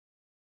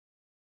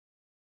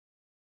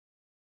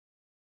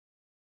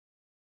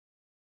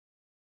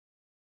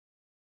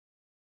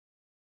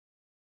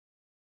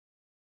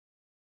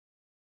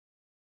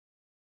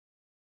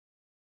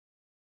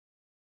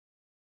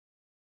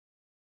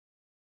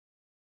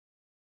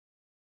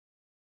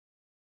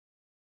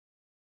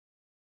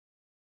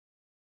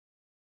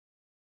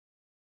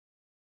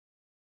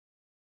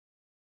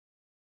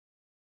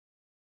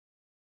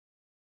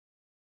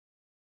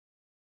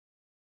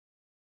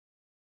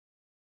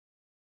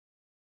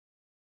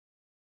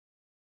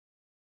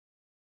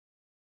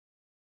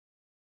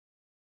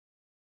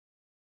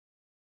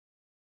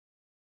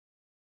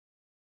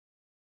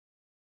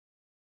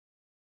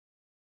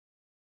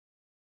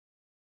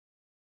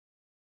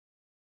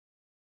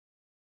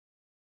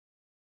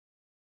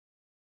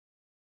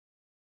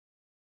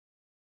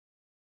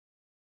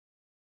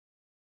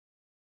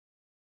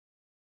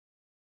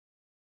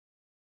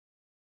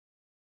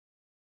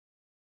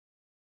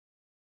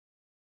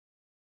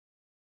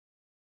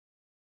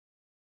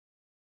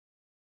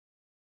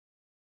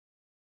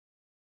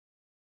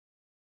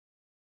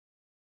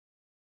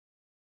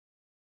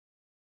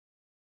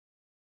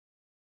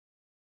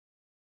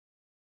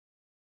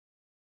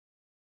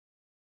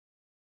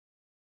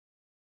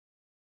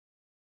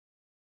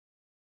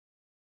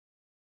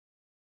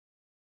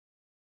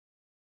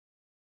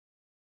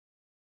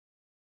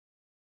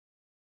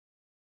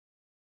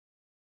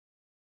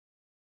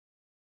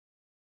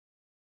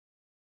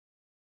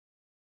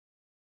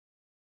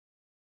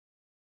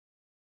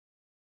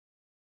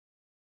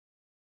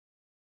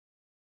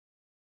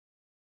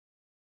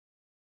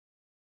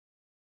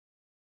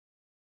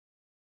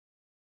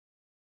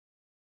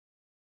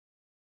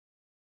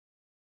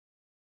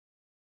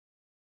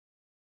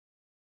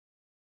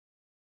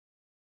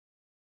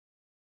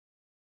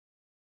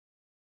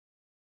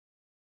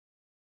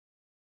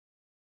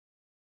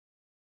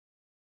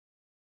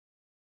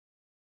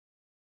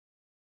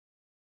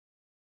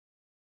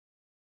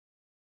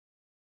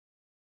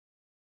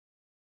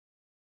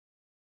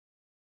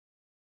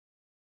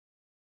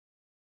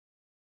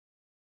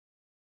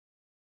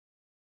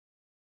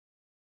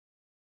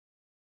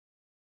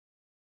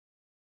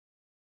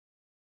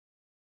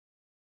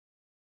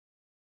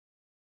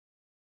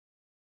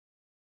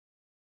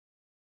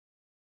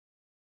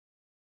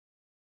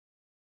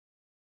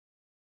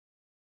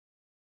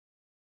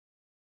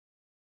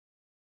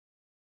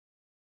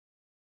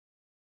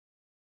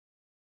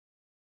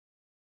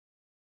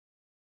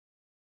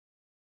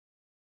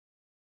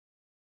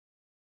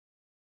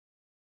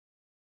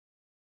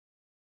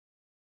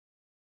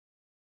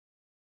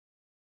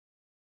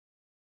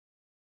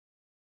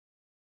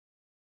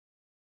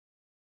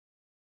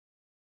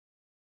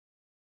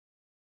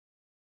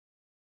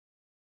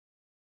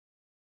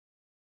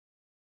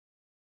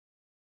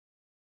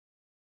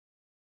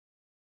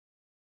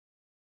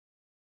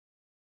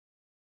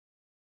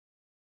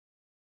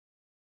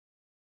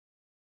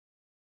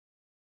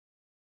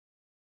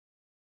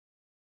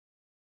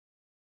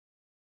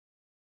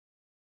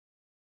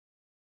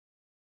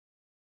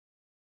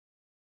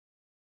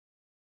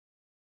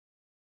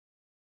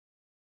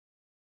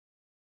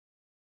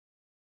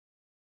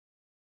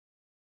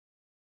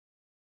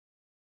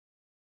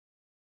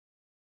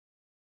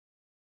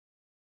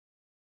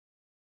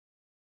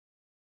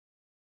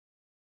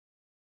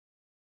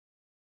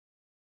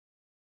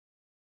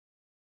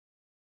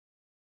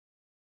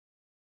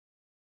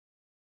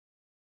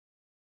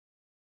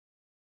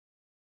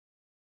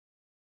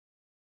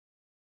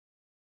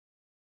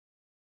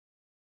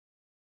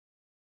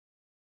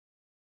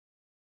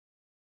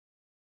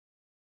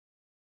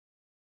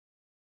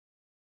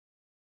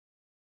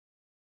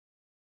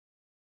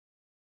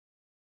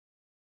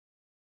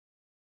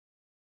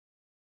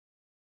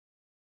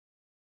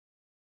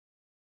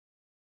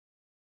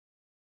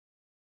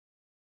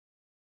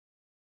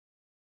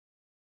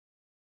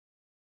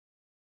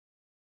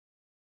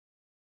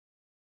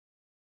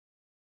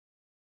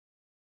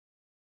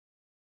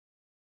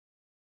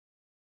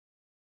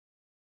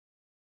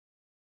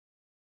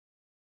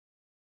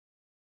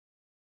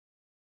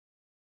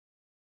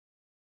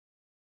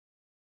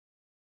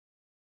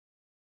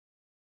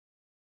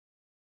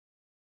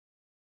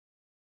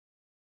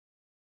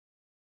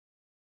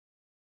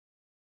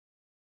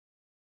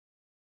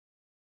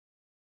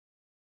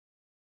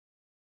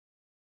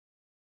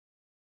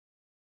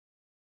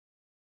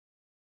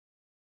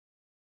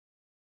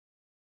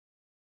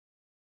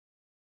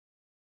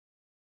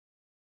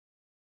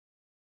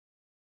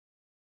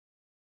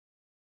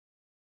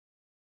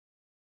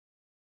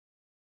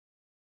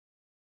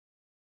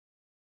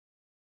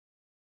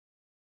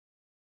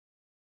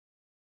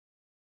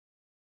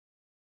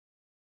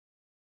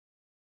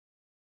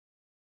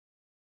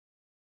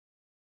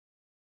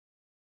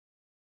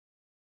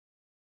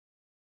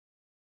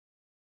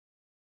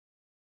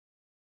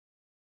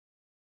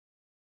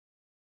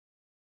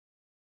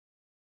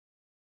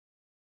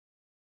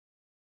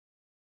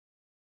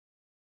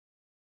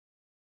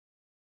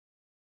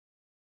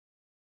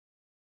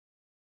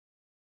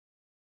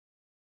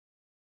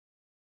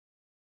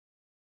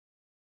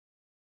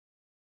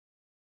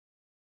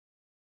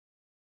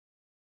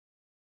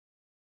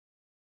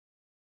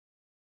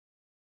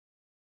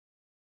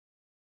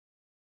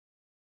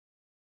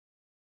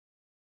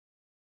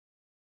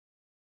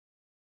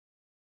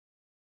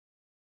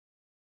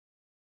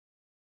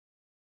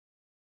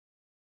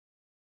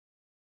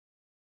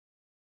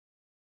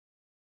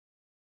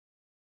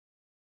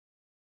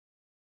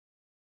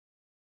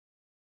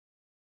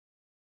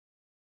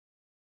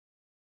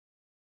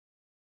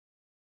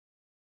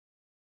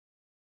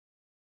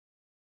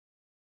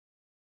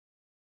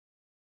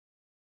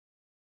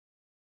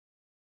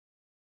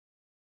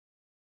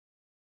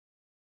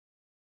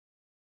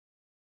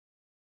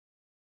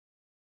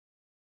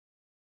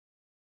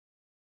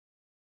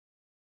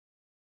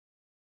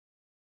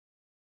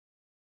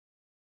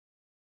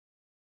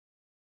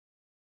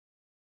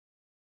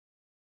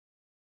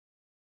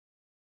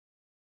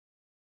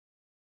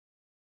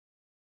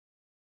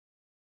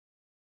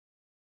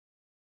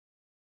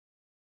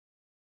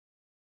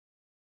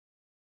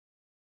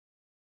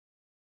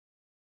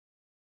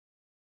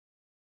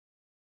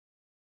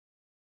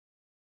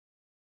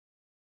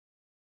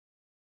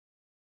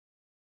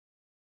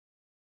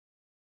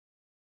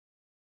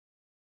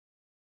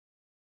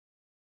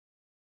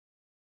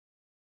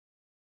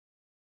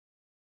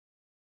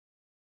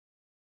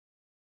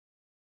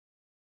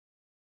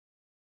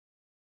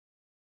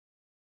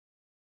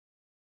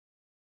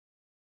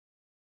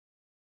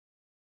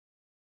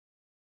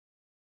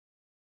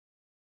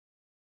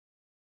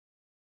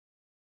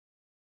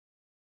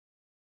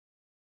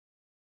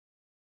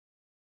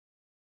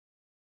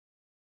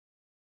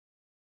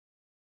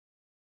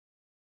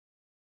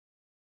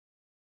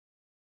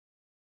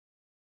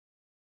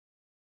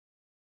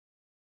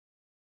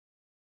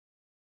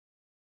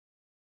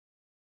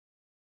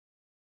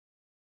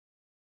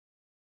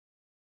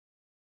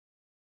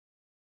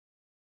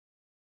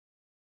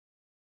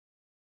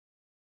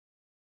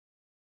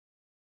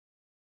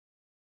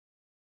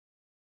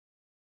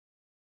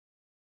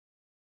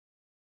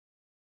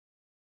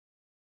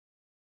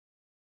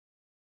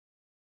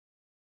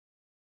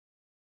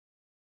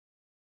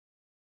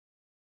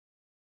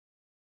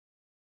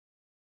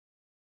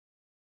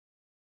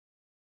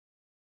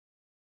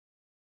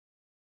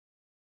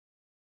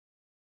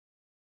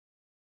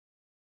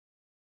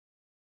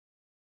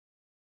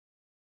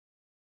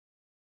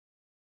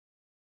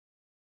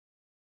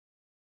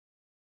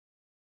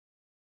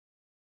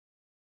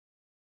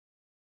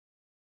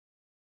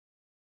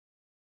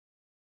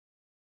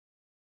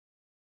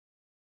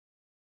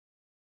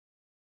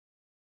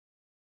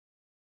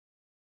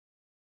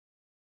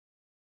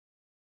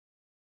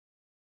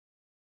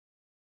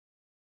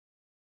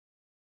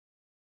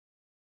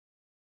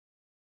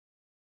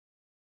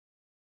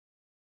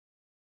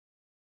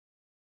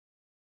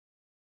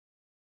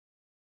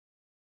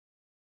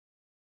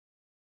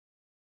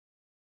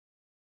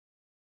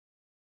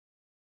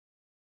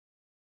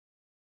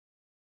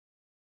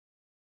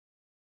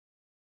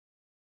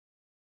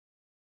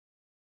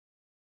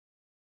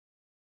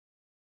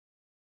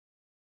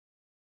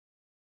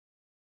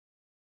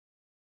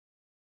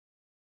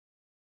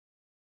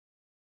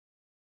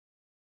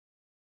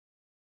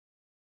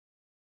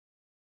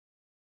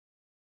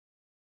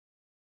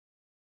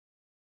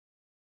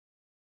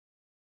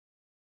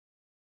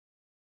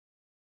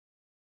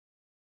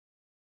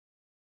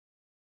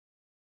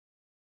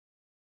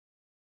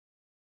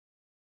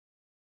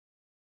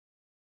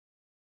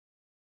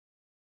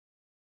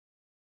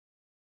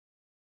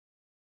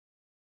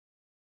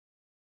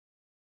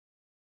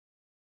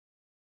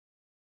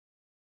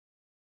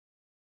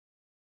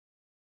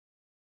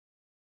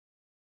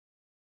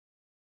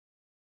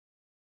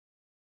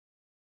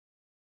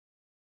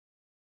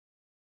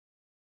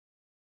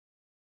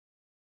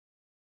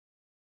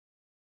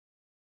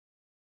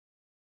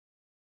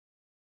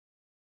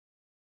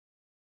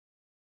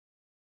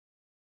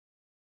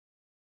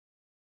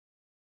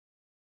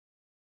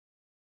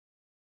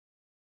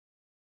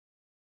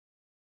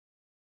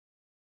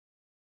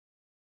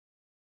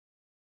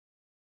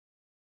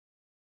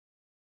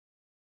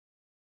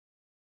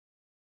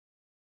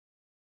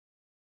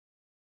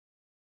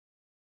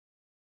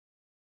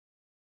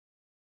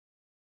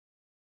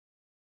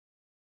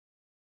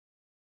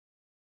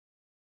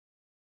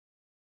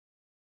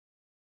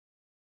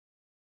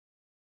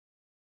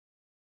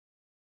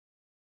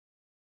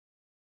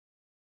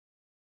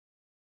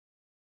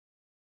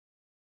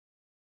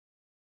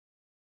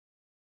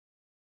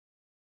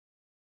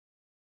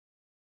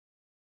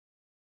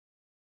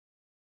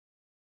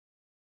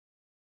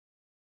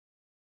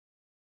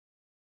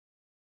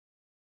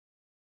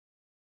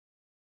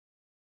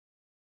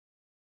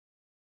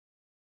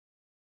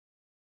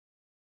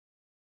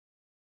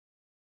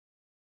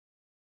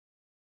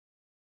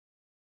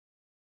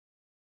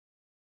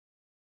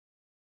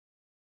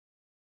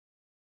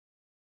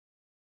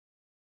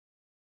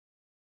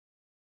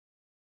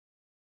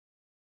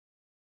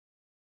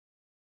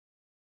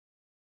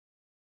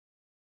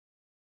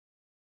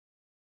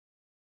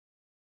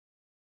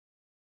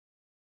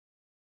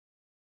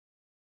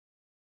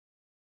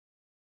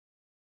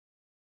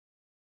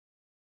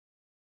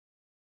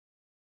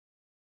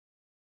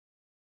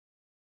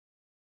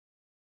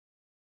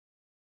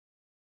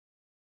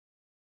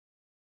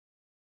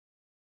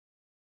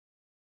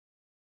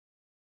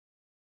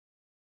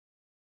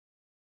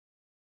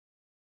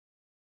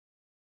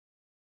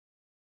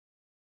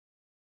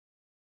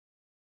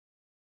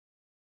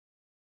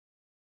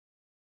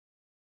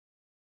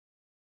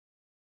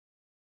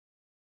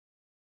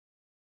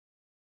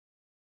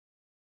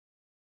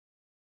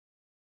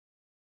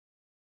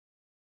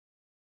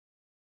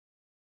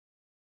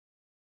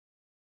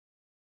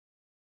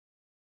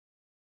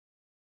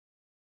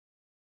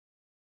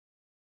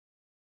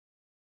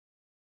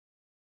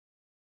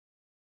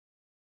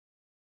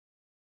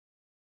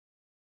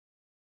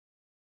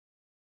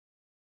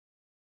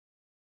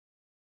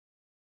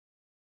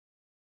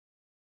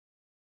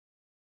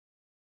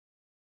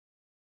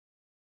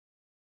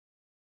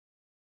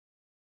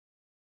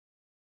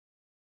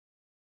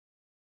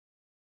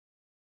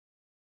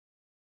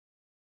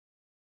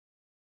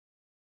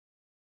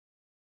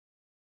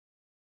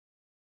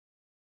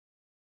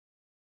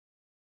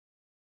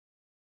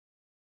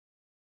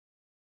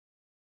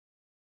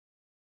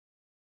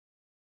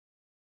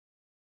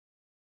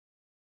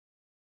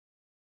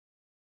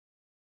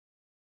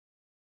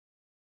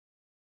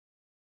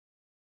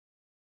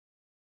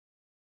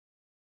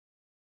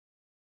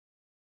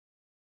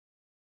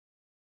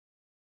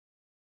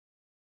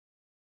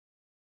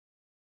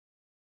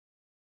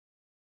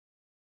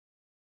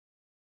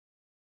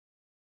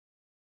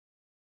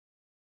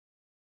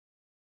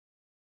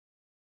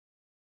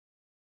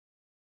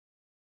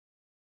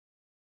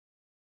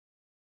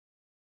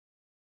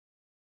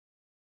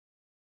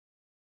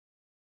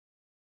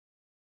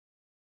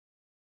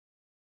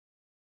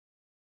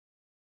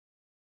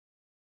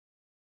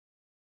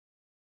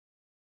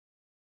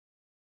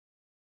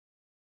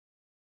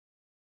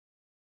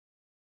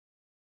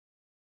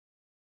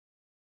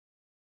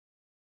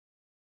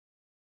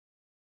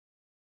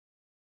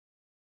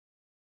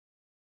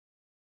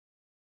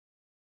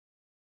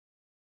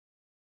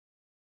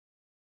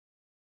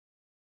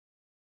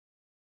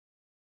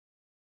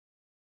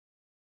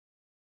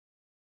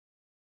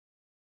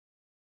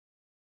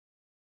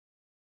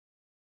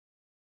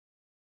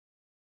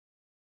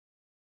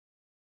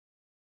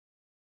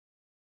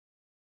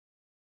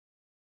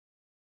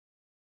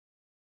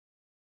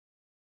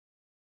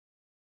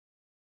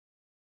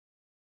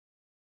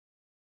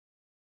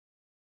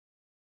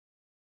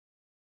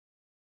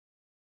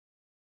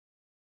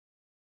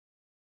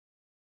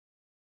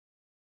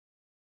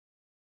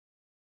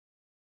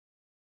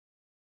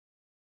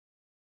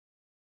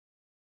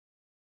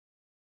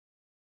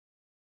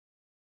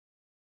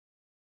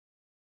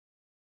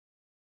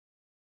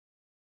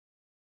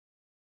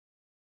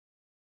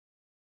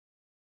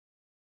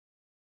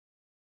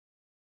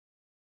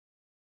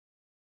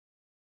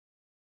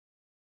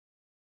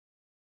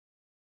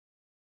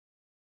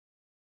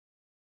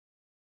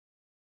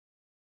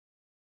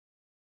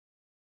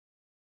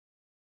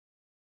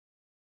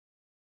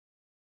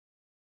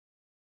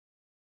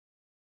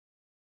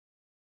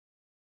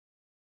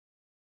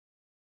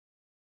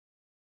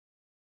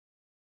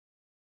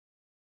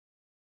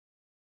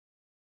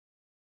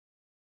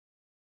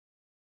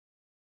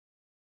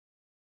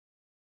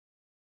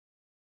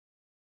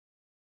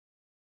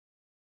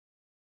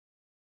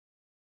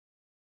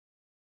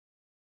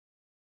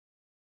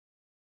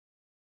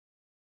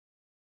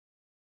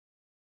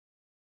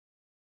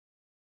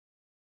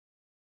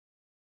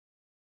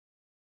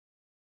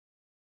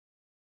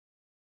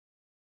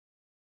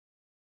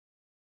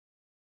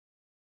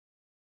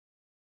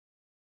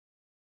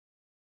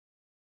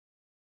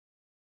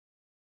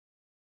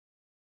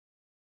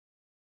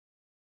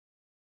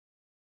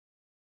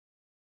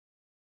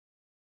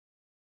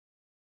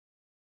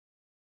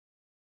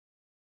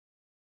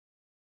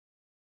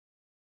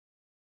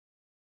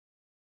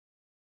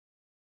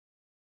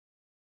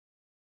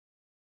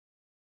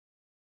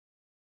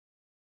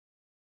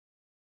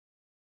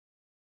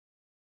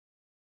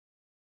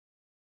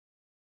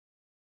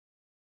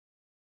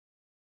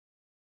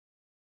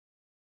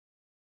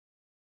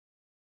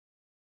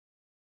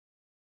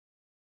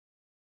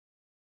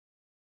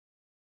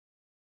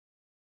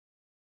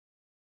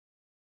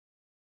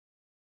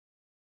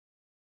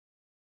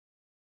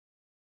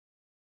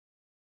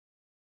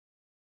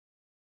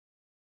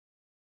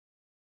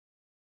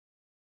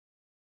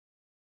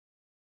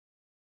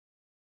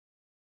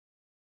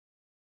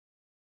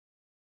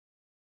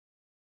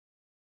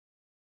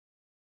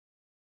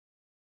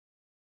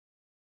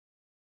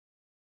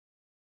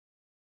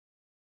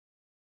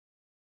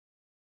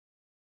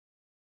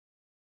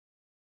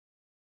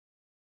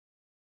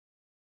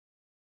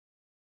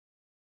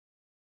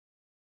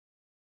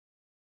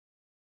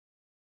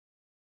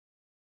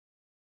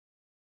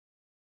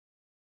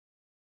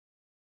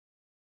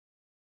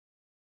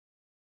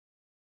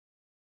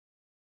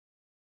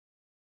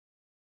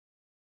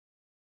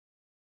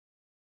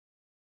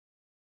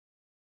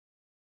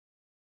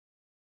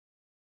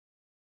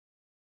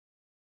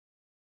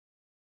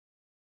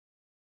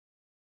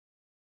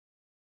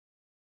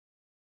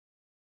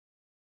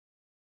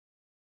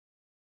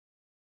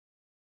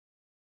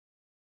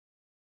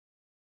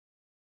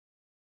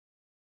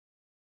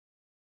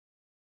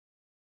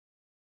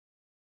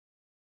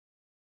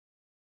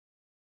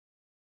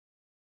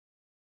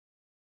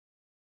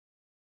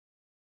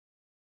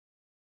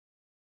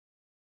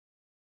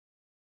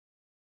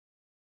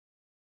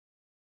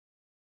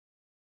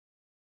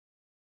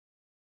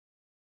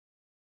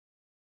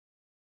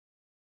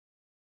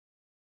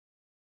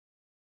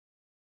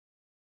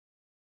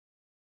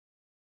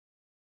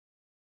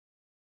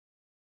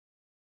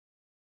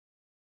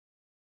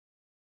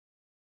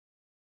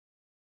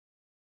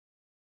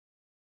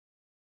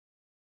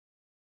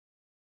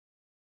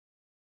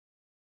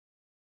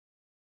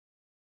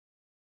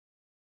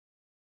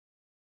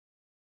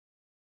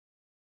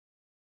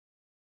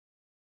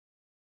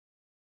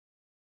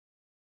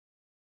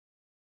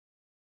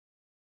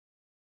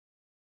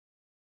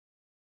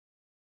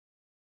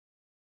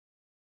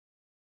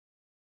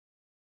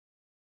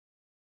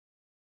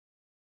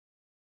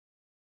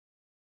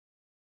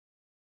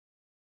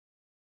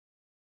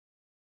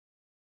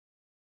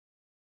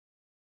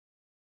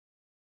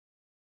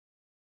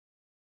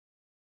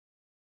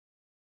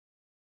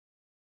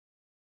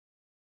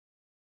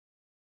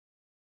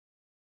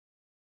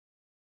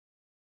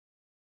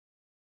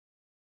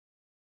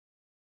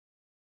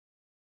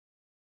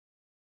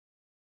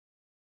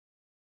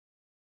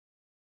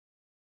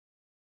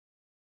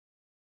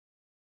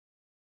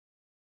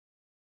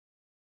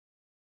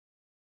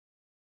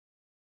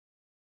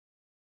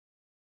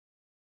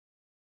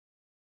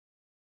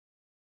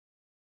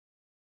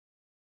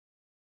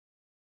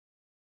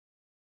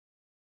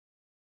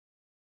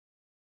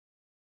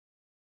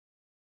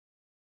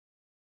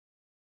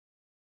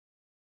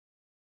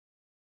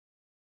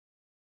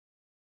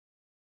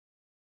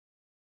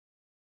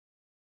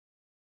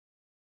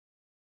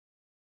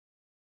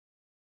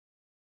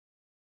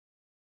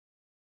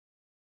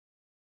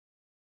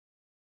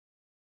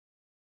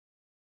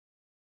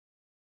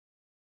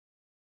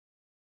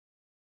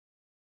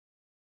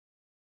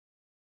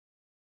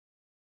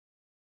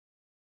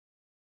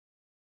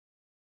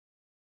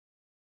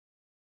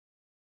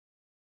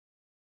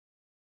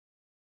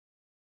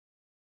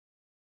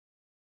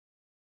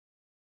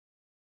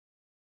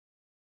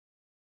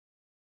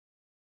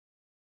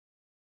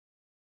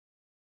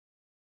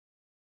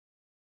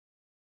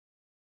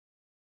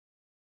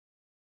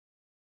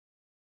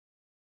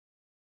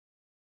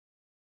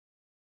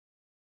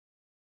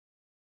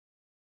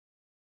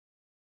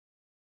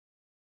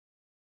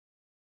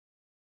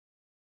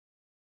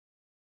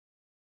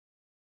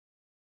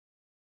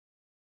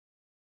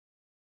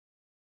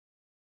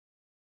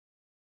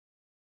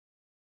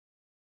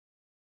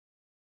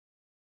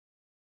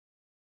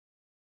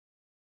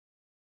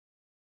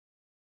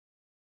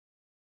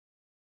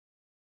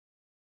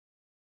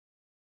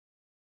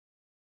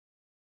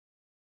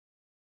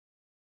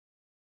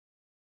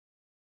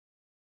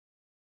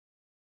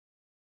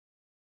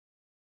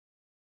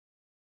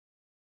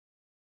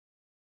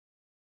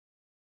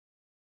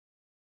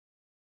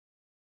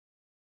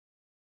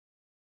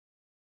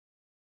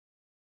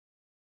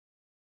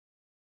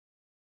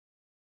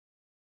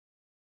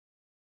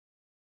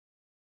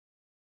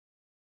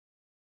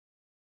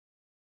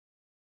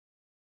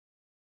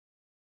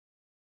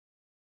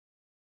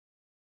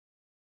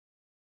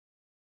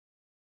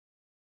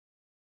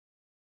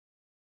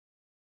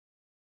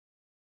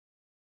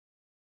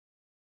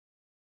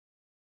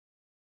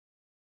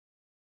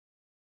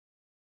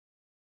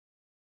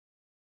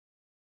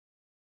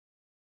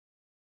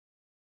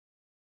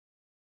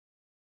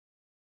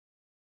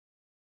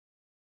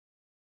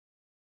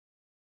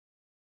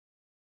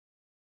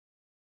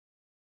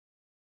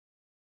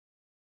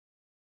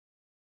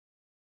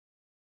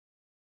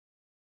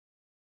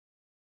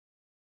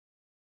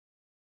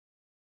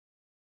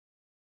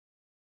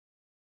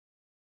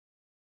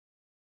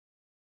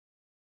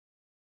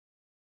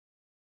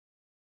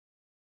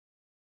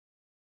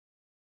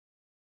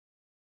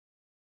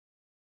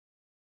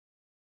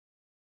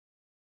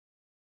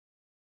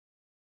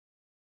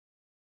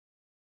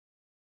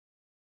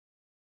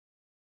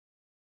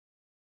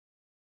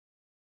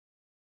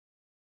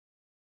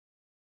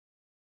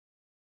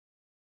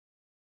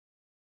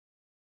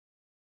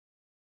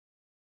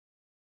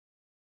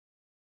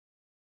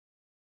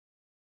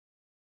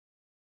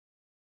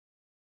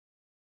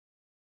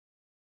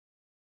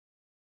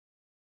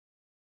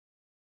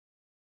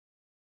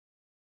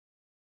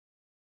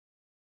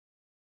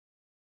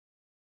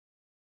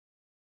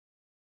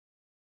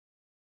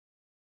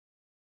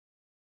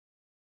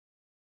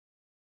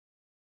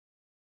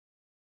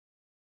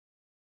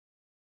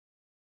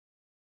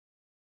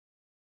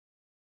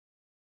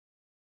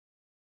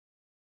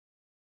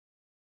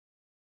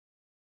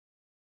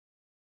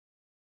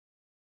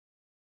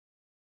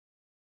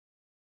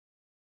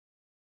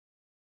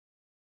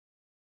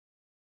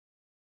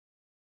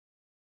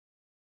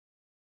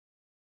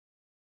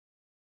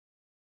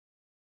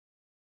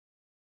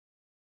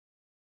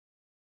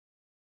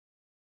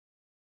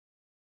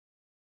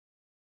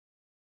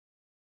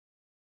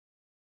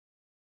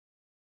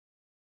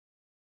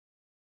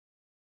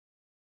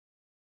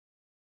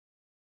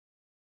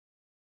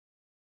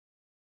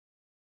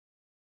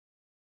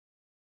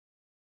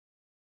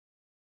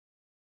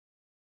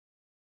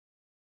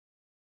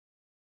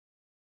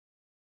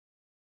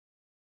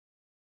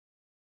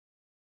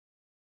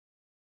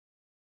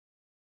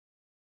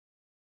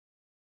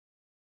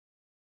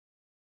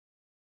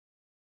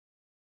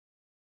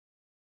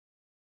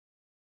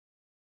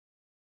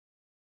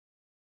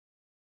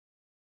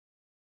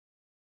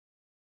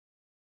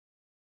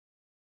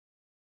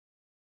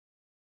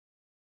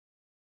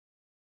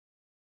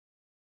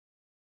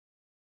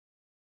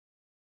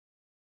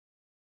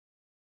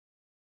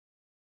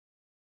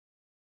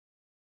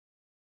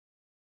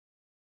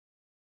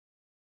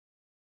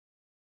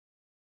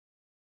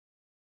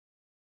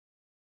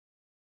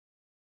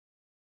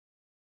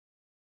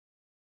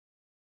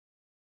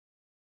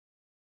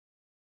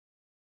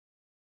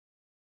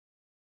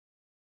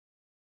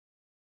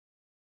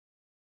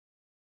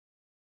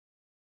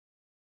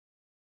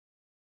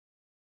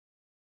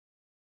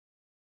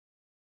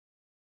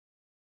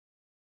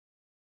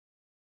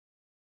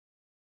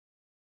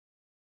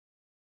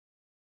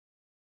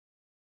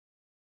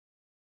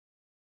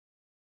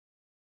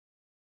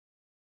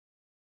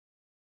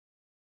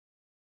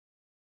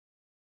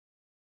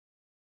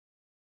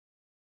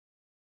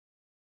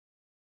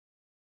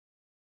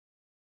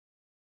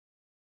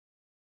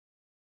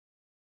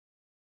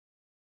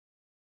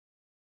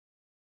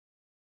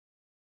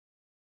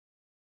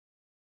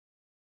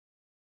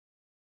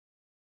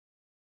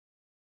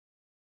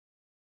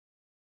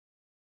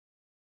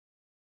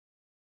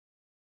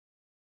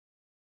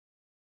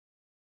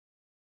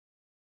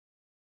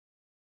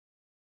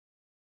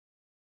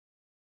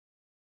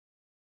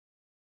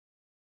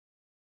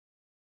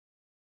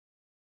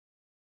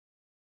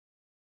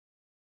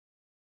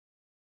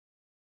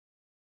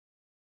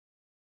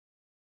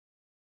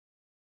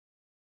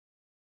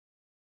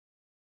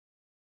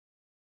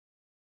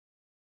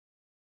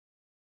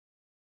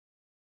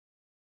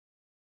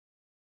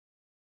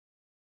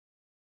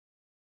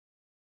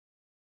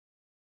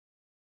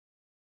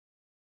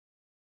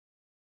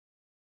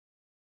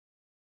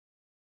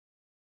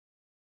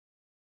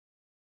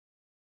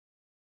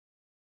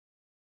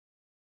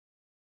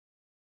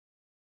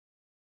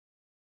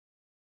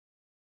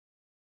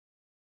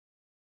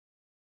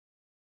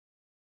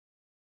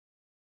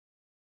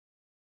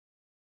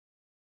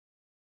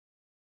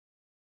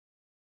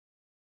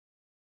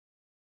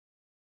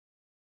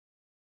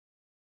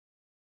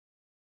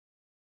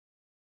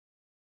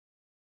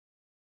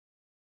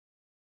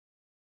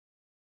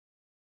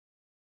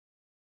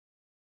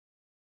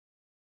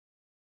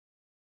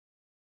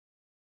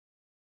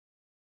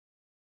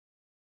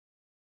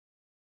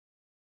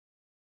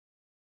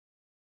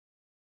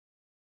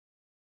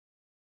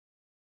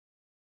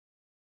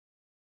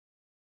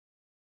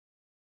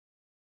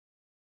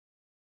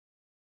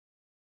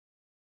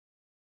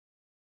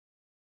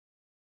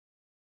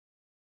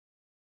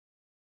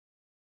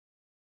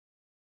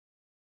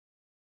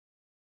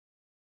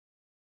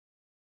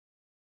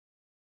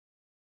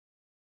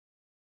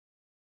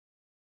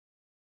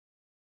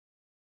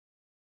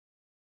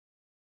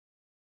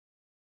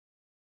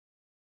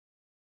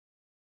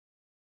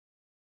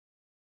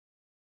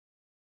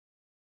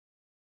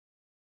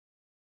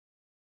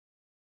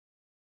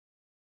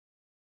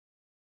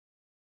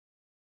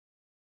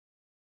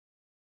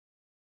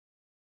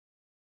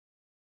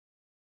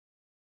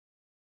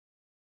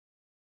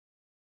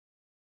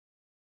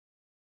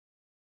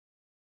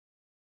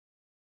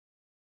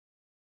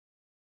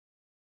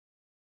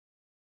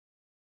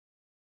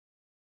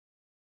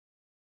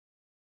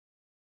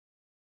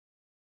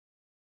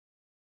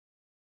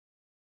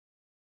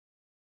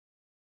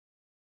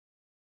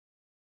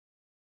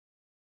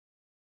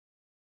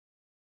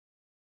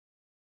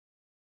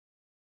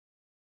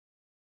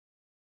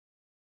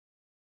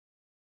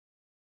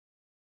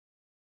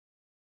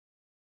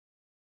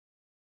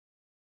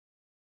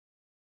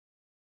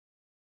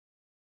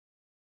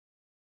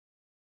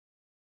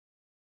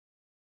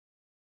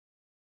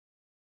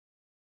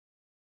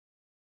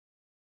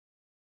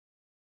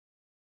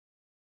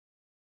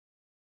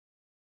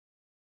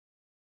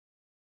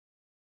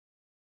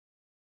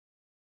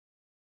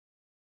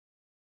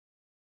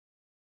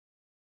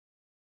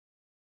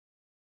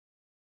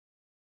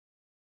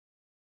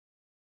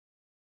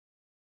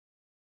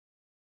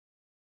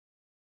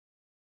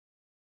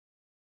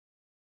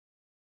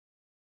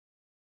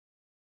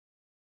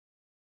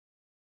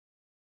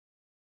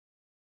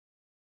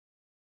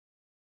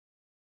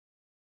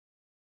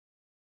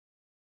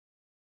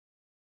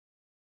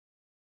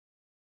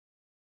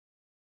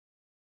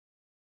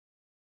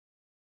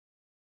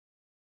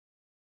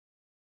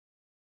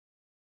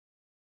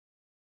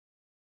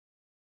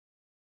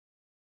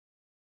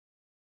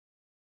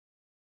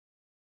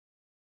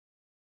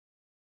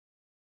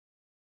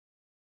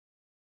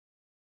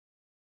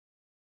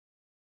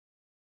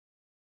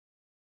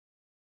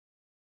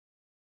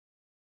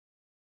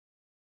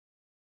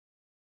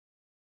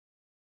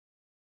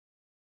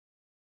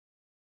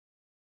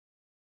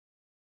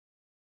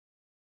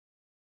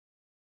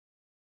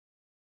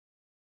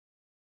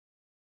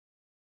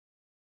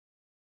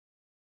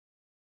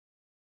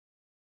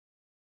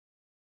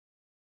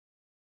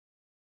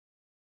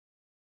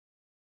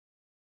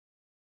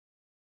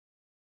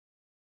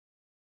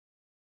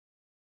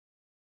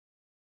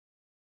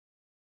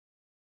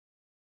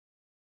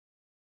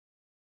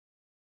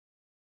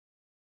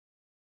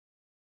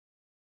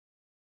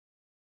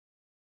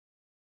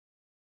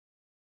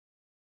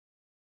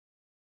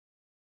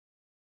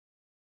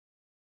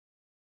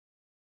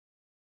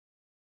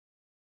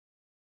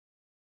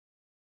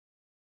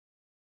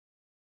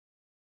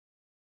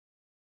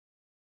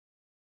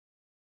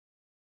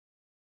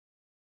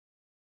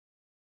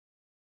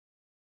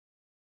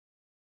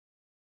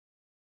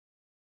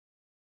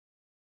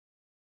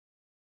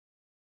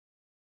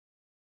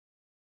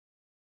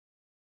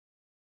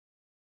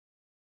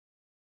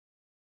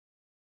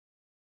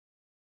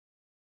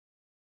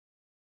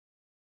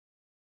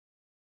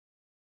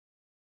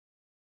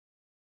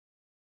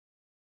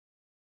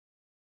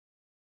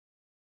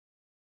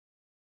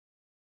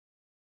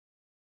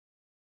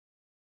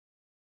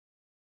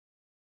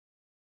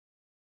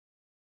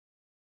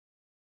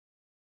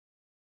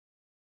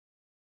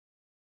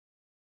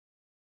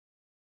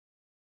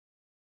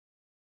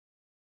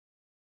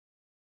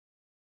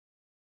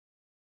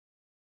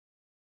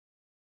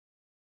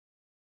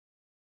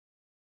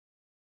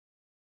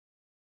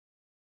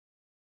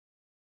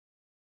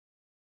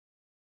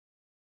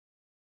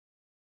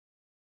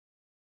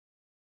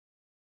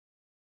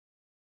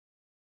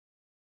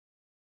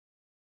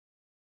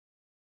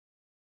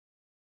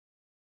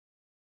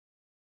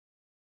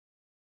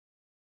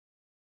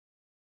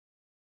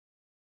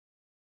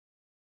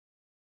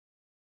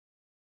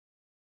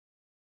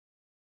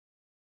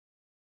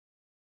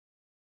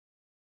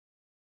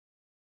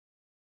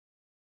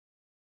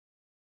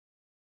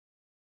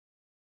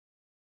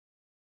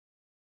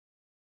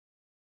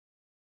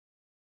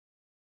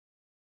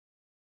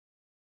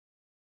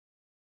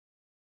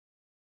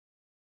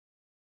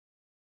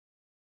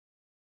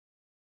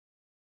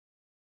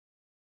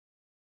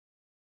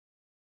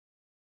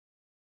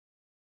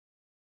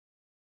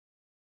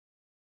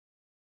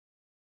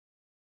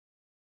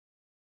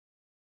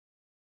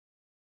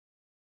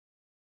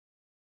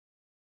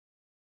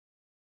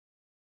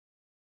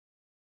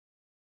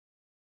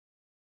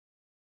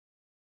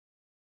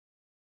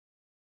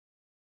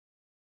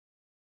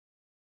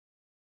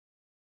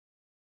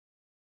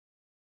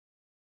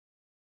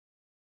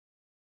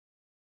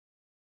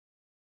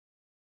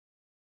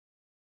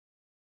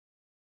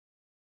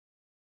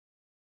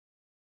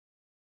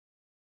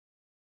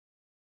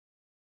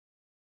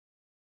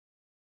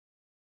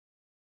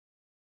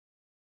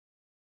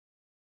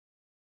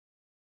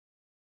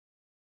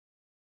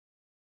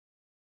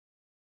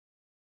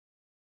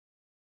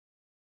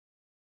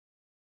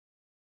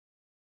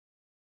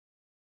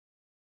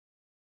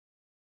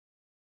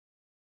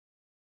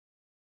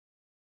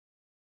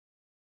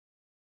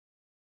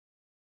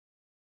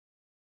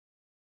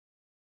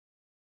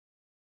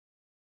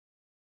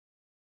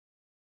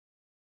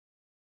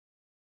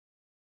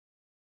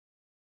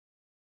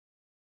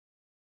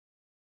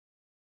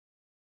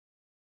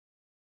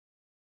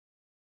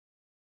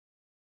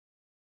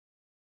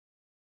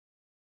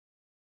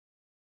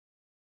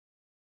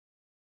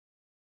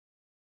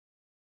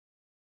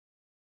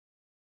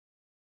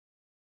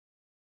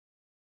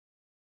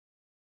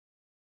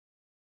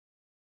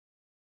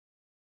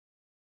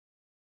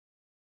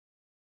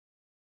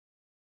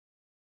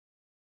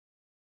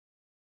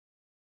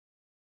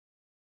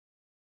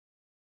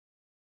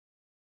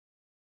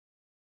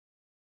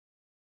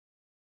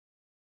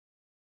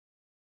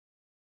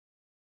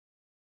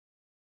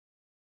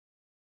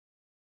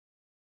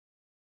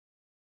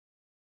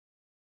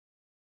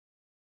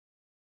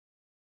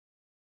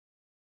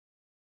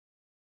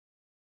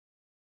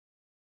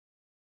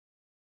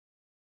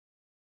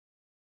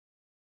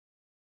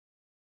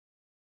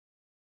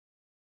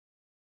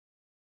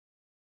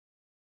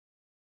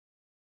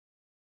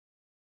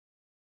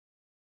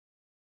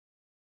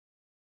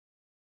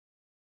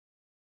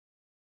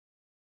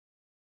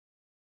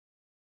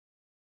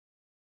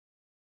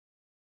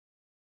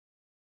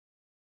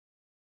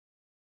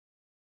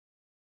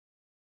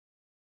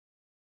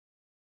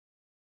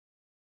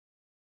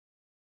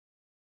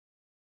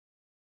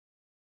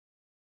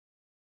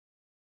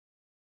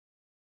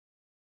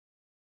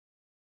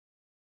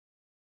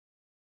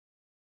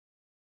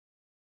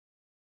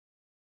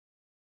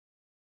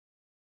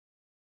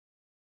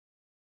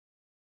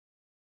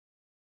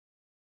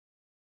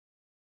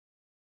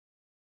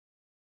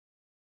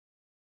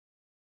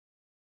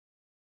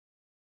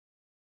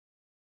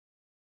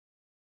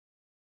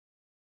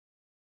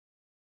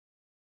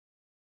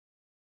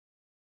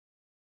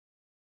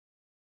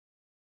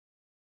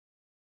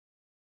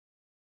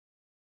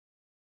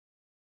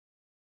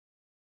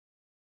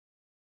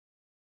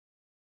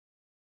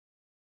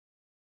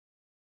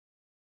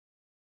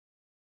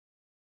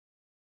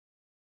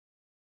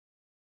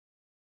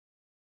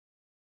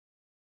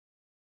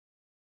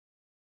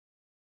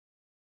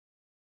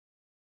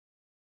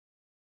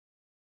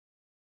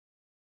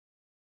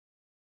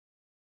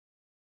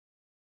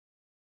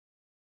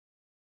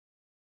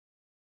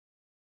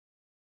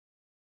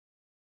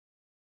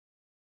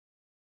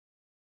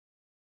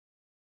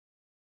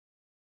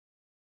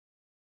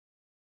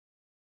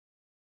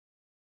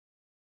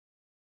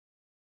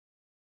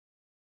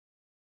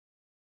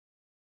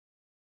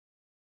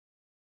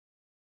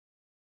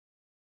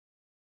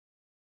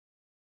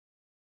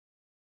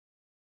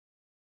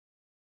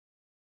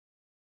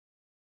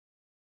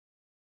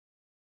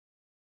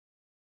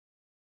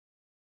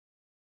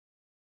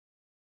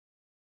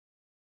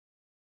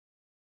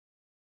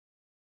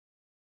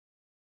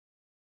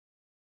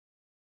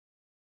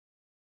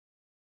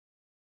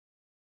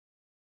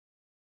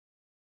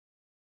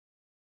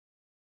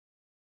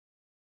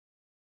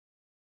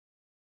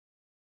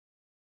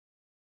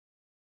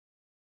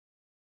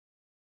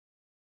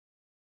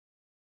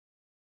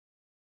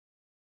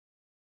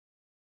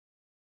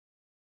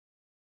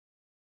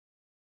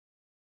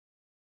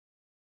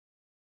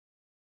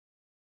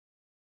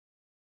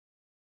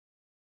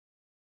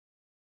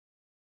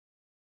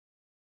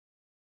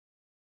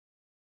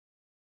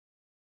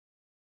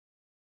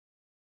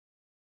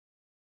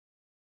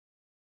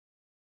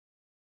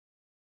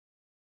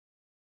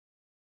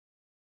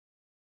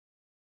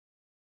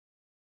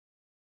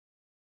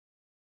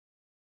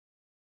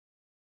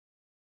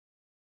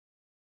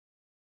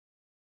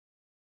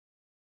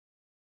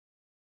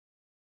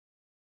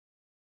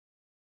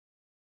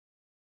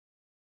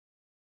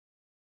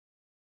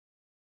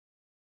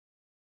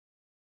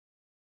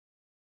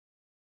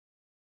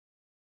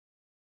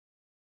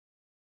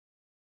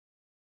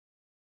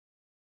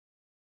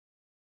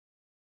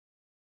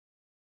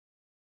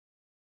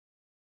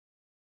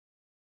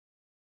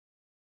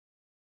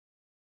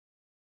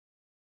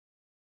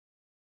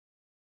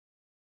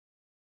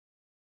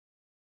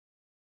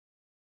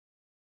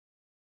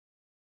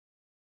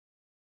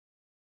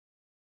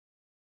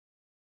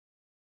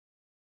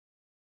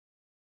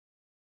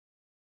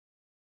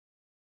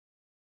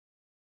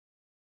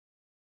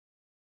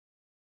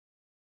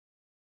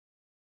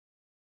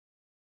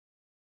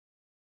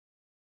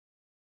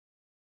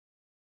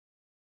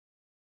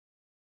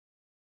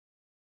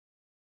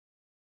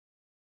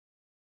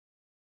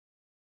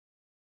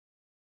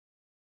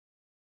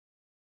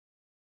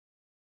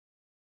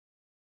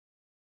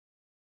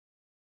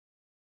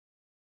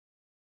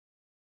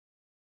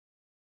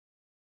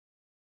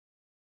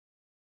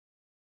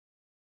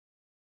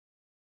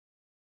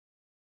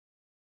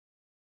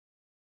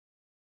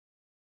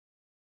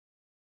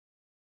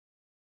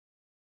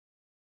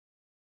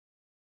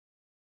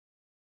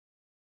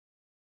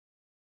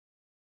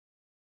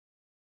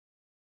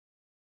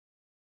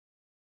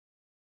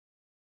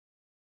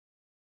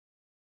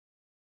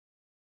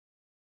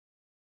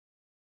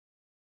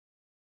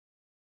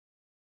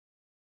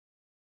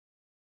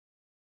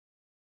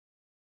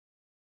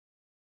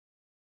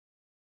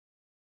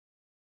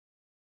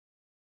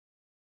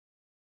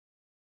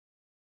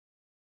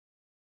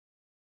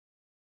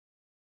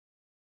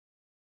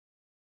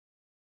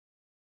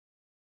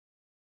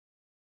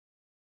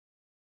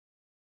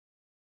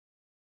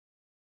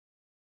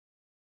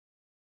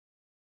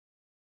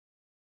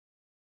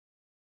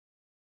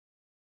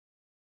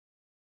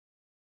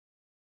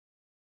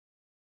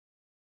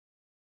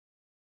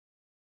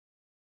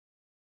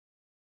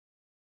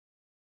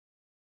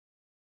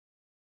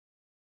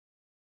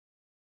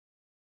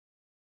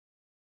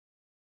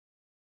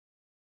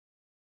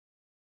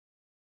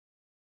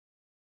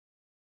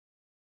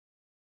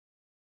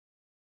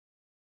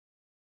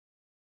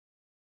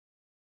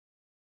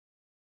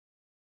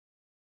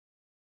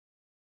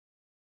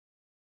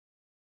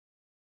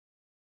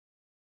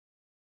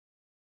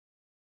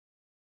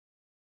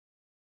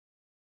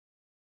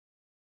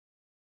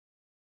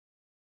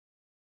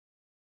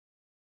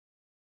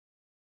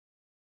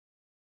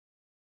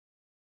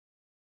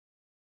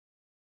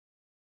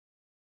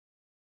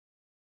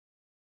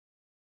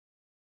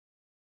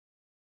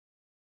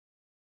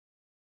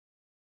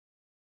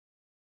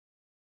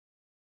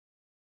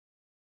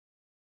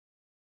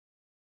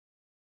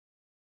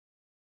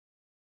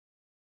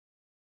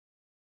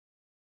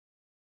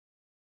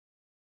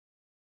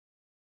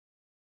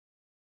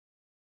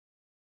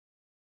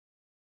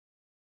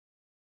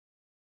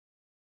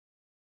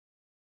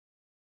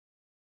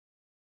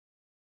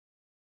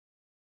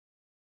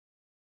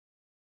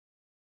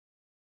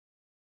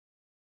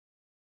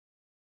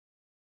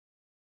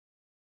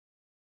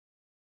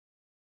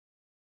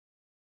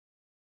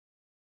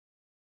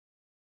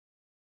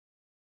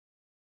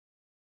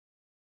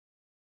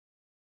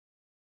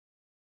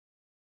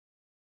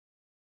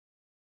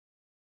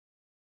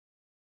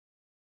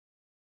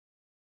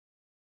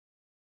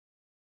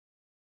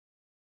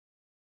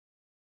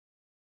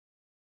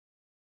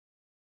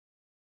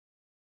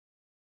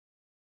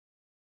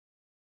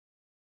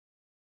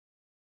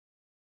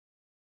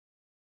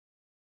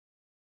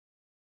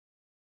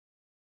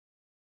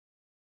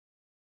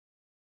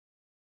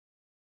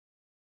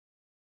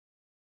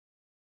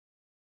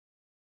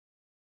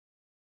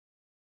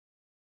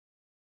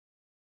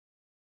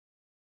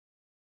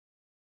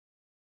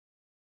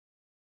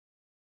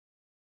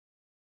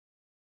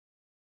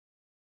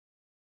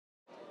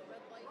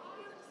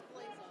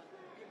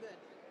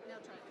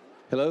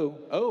Hello?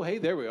 Oh, hey,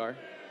 there we are.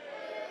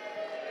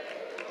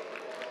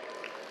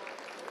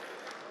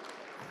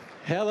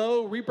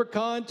 Hello,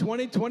 ReaperCon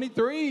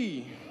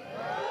 2023.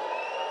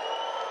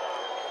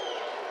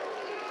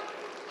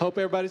 Hope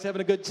everybody's having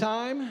a good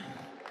time.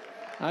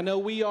 I know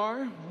we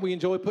are. We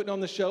enjoy putting on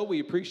the show. We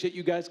appreciate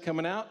you guys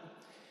coming out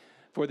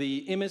for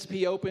the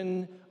MSP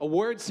Open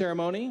Award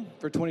Ceremony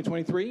for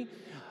 2023.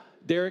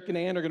 Derek and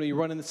Ann are going to be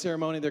running the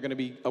ceremony. They're going to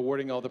be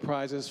awarding all the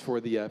prizes for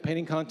the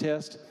painting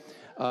contest.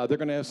 They're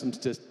going to have some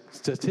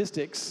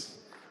statistics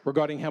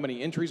regarding how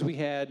many entries we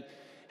had,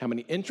 how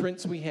many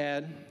entrants we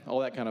had,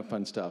 all that kind of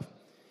fun stuff.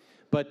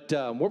 But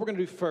what we're going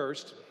to do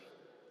first,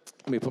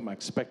 let me put my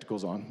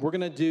spectacles on. We're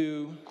going to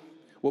do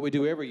what we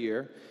do every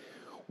year.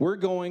 We're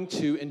going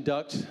to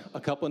induct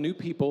a couple of new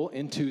people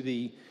into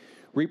the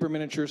Reaper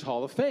Miniatures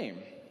Hall of Fame.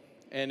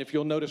 And if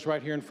you'll notice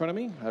right here in front of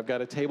me, I've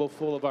got a table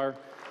full of our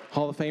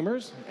Hall of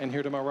Famers, and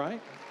here to my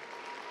right,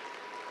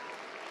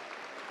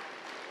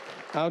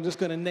 I'm just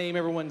going to name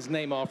everyone's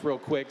name off real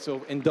quick,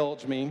 so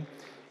indulge me.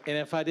 And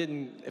if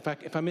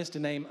I missed a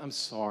name, I'm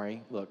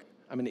sorry. Look,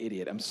 I'm an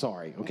idiot. I'm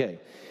sorry. Okay.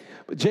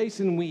 But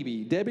Jason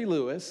Wiebe, Debbie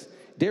Lewis,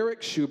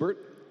 Derek Schubert,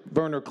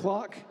 Werner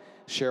Klock,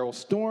 Cheryl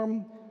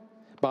Storm,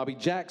 Bobby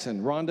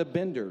Jackson, Rhonda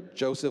Bender,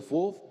 Joseph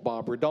Wolf,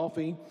 Bob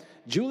Rodolphe,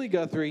 Julie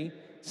Guthrie,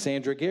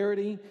 Sandra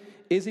Garrity,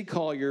 Izzy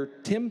Collier,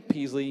 Tim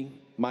Peasley,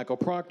 Michael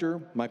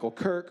Proctor, Michael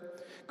Kirk,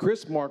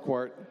 Chris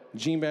Marquardt,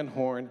 Gene Van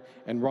Horn,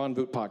 and Ron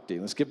Vutpakti.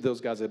 Let's give those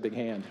guys a big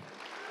hand.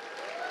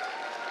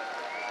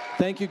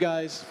 Thank you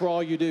guys for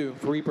all you do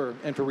for Reaper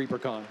and for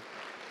ReaperCon.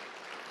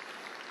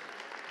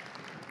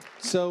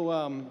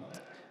 So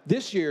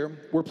this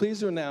year, we're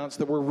pleased to announce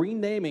that we're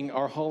renaming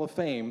our Hall of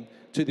Fame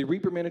to the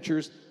Reaper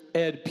Miniatures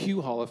Ed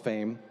Pugh Hall of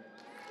Fame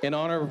in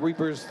honor of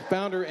Reaper's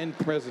founder and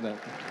president.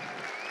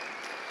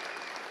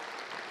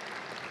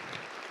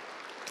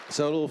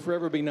 So it'll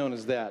forever be known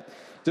as that.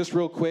 Just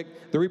real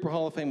quick, the Reaper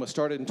Hall of Fame was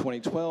started in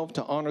 2012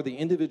 to honor the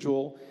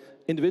individuals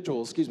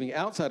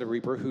outside of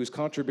Reaper whose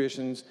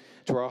contributions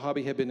to our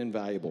hobby have been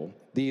invaluable.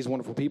 These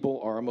wonderful people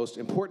are our most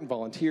important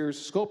volunteers,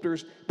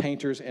 sculptors,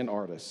 painters, and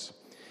artists.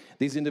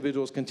 These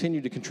individuals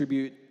continue to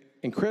contribute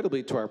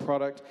incredibly to our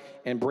product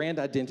and brand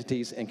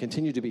identities and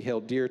continue to be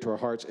held dear to our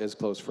hearts as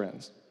close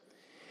friends.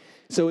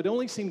 So it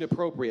only seemed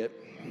appropriate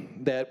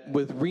that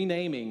with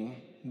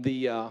renaming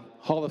the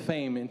Hall of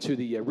Fame into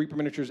the Reaper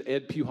Miniatures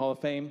Ed Pugh Hall of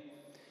Fame,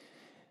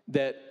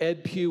 that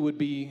Ed Pugh would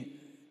be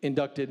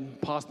inducted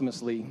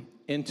posthumously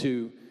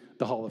into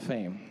the Hall of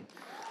Fame.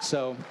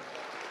 So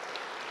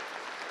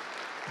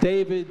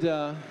David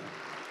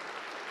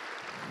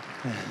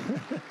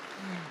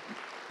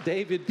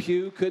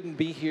Pugh couldn't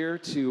be here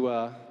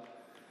to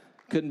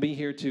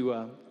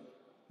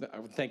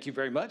thank you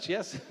very much,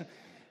 yes.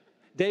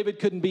 David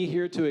couldn't be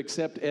here to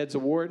accept Ed's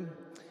award,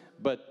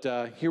 but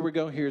here we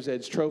go. Here's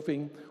Ed's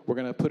trophy. We're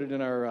going to put it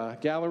in our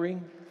gallery,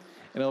 and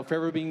it'll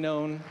forever be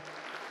known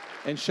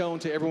and shown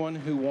to everyone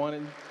who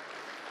wanted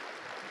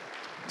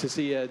to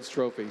see Ed's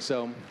trophy.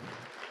 So,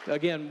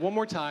 again, one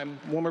more time,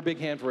 one more big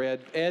hand for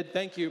Ed. Ed,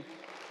 thank you.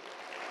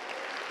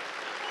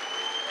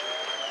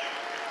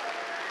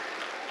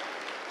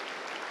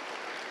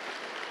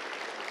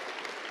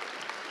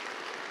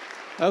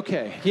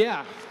 Okay,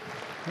 yeah.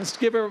 Let's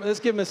give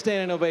him a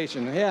standing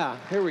ovation. Yeah,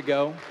 here we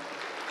go.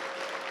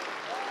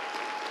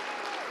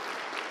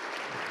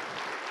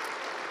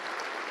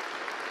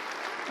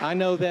 I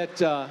know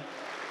that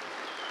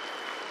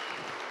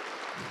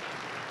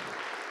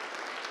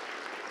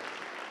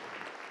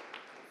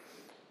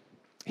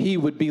he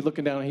would be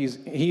looking down.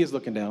 He is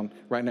looking down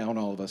right now on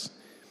all of us.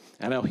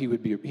 I know he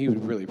would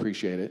really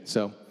appreciate it.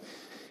 So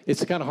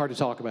it's kind of hard to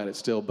talk about it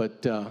still,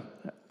 but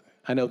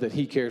I know that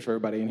he cares for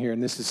everybody in here,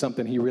 and this is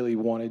something he really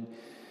wanted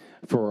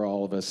for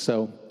all of us.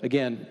 So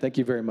again, thank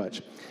you very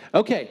much.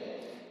 Okay,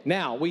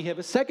 now we have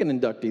a second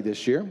inductee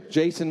this year.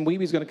 Jason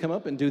Wiebe is going to come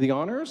up and do the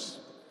honors.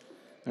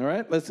 All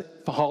right, let's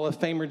Hall of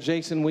Famer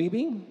Jason Wiebe.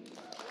 There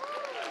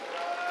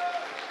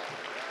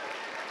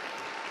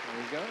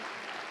you go.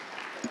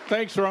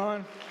 Thanks,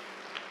 Ron.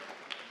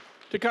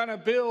 To kind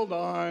of build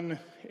on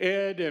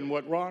Ed and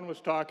what Ron was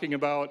talking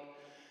about,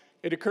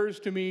 it occurs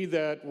to me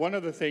that one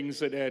of the things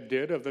that Ed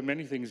did, of the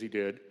many things he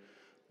did,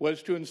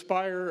 was to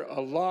inspire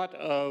a lot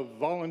of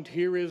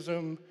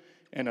volunteerism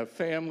and a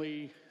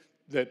family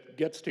that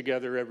gets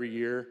together every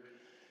year.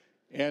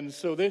 And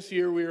so this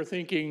year we were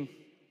thinking,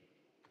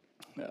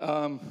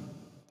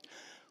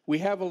 we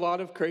have a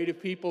lot of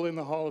creative people in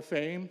the Hall of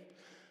Fame.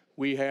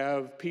 We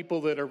have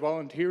people that are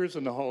volunteers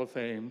in the Hall of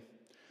Fame.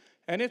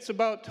 And it's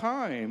about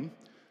time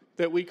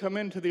that we come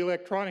into the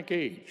electronic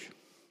age.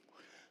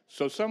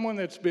 So someone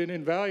that's been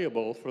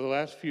invaluable for the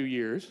last few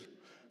years,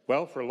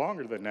 well, for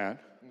longer than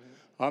that,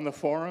 on the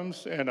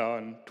forums and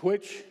on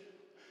Twitch,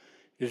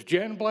 is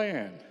Jen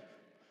Bland,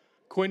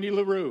 Quindy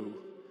LaRue.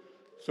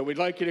 So we'd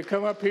like you to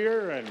come up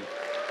here and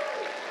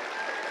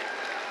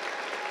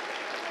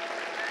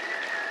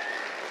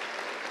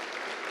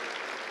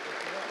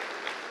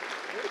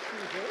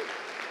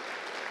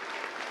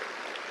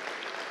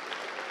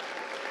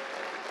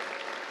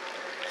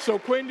so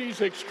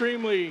Quindy's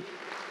extremely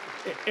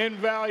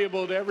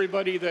invaluable to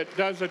everybody that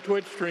does a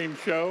Twitch stream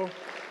show.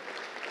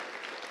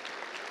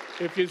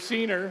 If you've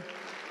seen her,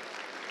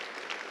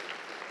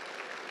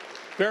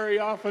 very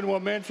often we'll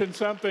mention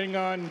something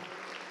on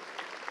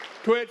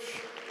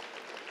Twitch,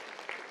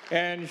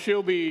 and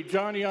she'll be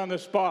Johnny on the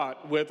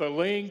spot with a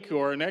link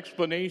or an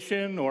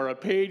explanation or a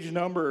page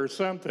number or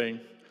something.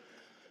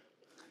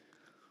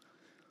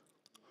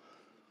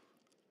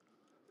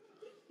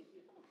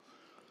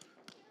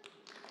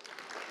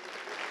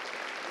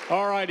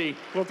 All righty.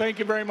 Well, thank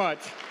you very much.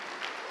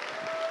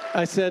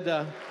 I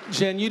said,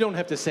 Jen, you don't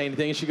have to say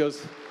anything. And she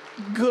goes,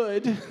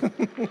 good.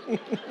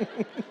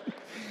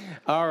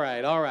 All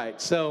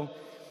right. So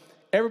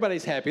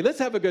everybody's happy. Let's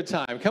have a good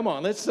time. Come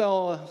on, let's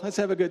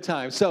have a good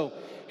time. So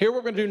here what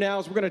we're going to do now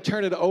is we're going to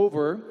turn it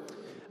over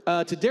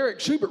to Derek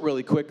Schubert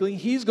really quickly.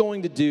 He's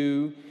going to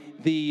do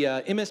the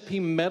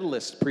MSP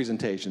medalist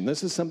presentation.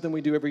 This is something we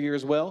do every year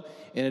as well.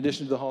 In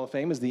addition to the Hall of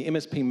Fame is the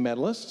MSP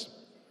medalists.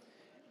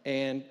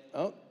 And,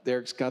 oh,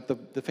 Derek's got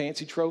the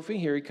fancy trophy.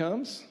 Here he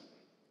comes.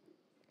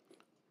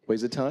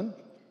 Weighs a ton.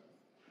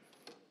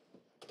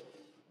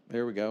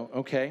 There we go.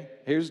 Okay.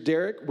 Here's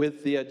Derek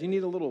with the, do you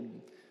need a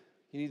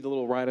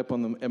little write-up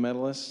on the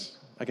medalists?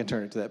 I can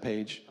turn it to that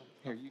page.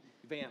 Here, you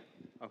vamp.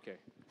 Okay.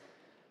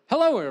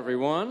 Hello,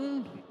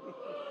 everyone.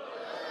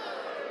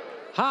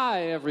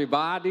 Hi,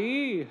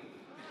 everybody.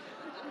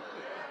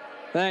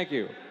 Thank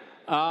you.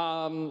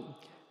 The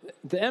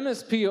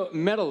MSP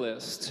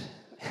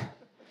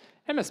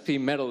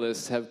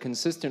medalists have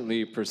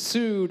consistently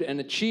pursued and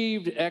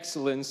achieved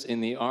excellence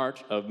in the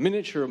art of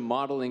miniature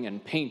modeling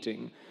and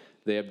painting.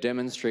 They have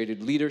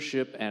demonstrated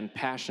leadership and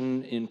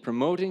passion in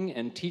promoting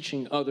and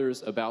teaching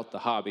others about the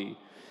hobby.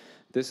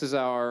 This is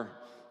our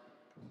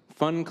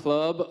fun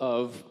club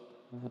of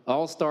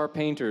all-star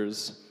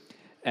painters,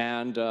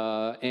 and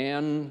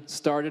Anne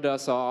started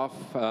us off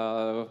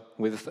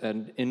with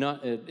an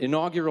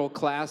inaugural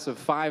class of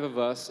 5 of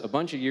us a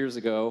bunch of years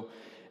ago.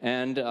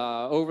 And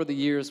over the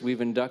years, we've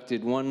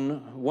inducted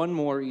one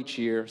more each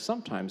year,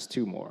 sometimes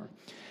 2 more.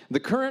 The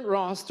current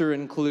roster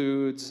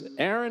includes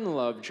Aaron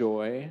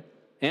Lovejoy,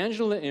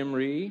 Angela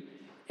Imrie,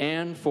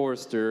 Ann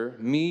Forster,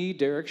 me,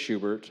 Derek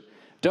Schubert,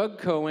 Doug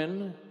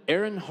Cohen,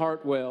 Aaron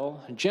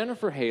Hartwell,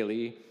 Jennifer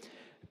Haley,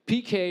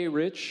 PK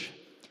Rich,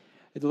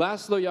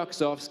 Laszlo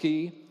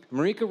Yaksovsky,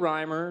 Marika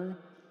Reimer,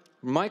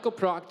 Michael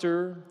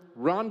Proctor,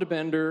 Rhonda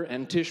Bender,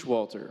 and Tish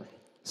Walter.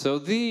 So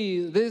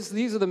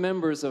these are the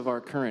members of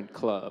our current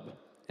club,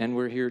 and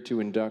we're here to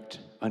induct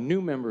a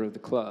new member of the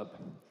club.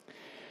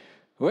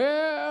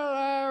 Well,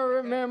 I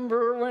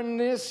remember when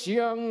this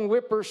young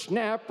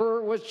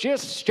whippersnapper was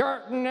just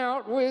starting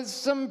out with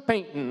some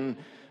painting.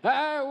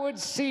 I would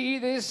see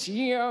this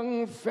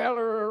young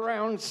feller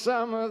around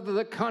some of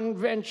the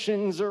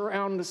conventions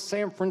around the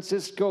San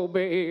Francisco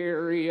Bay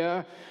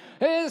Area.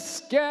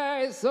 This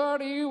guy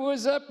thought he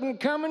was up and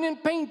coming in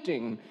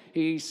painting.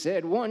 He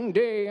said, one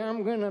day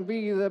I'm gonna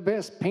be the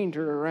best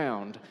painter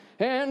around.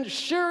 And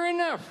sure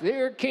enough,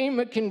 there came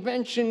a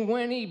convention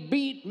when he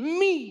beat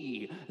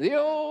me, the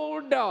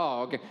old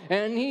dog.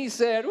 And he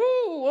said, ooh,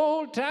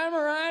 old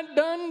timer, I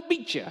done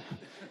beat ya.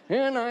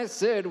 And I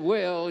said,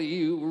 well,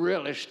 you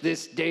relish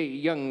this day,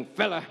 young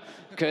fella,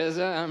 'cause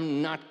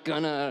I'm not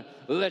gonna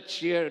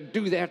let you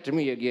do that to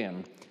me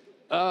again.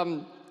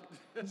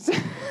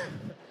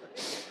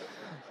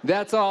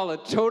 That's all a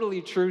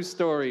totally true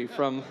story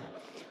from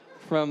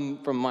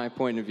my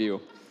point of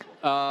view.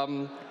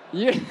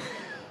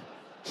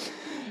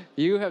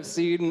 You have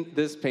seen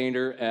this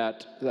painter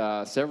at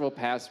several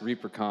past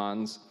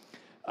ReaperCons.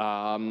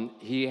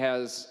 He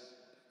has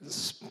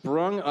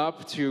sprung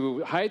up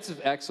to heights of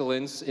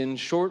excellence in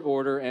short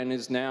order and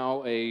is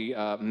now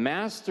a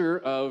master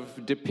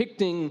of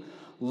depicting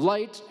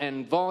light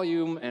and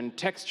volume and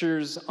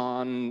textures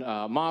on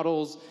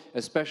models,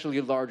 especially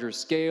larger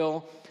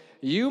scale.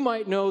 You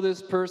might know this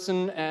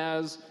person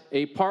as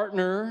a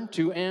partner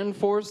to Ann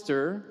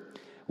Forster.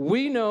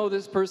 We know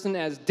this person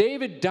as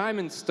David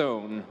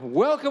Diamondstone.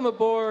 Welcome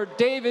aboard,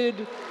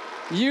 David.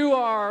 You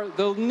are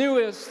the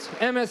newest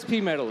MSP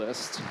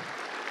medalist.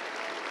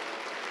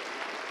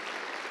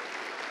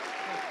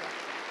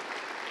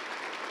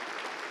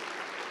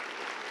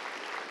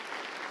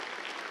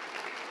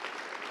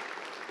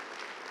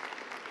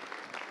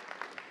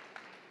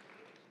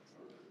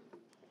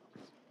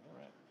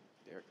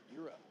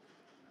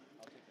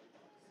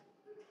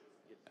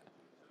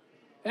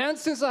 And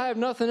since I have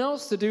nothing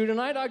else to do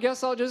tonight, I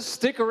guess I'll just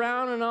stick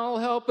around and I'll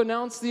help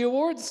announce the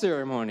awards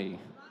ceremony.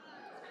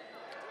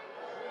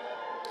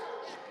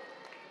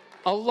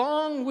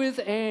 Along with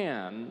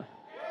Anne.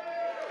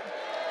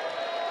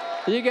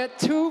 You get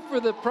 2 for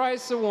the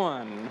price of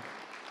 1.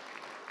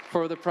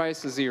 For the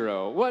price of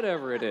 0,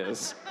 whatever it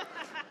is.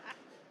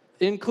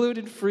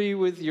 Included free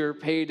with your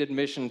paid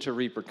admission to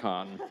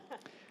ReaperCon.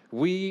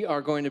 We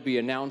are going to be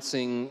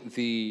announcing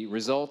the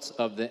results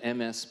of the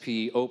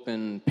MSP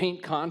Open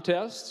Paint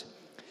Contest,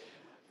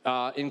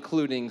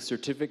 including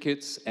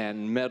certificates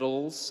and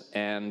medals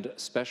and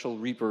special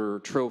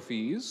Reaper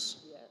trophies.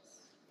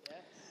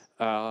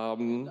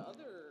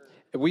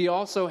 We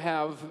also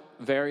have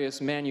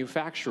various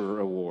manufacturer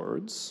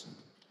awards,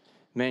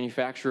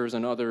 manufacturers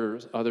and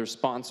other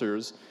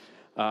sponsors.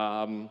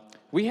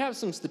 We have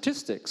some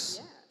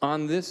statistics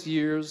on this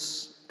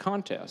year's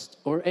contest.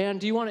 Anne,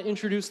 do you want to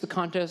introduce the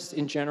contest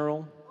in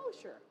general? Oh,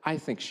 sure. I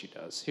think she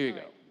does. Here you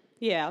go.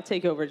 Yeah, I'll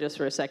take over just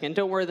for a second.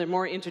 Don't worry, the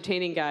more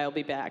entertaining guy will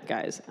be back,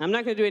 guys. I'm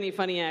not going to do any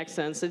funny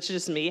accents. It's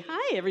just me.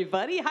 Hi,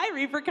 everybody. Hi,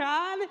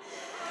 ReaperCon.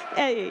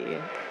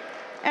 Hey.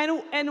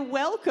 And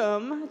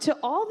welcome to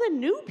all the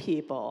new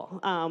people.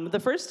 The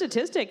first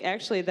statistic,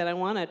 actually, that I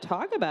want to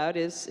talk about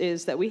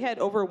is that we had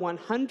over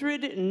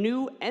 100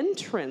 new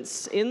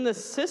entrants in the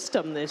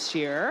system this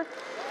year.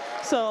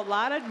 So a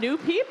lot of new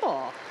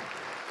people.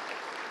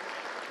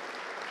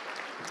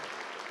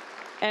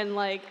 And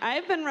like,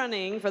 I've been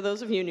running, for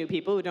those of you new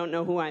people who don't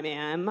know who I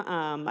am,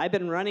 I've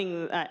been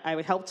running,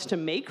 I helped to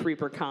make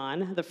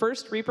ReaperCon. The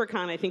first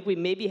ReaperCon, I think we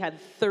maybe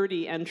had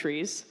 30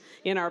 entries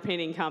in our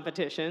painting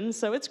competition,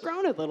 so it's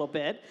grown a little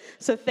bit.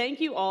 So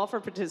thank you all for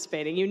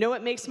participating. You know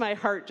it makes my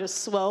heart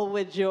just swell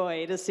with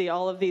joy to see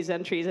all of these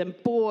entries, and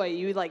boy,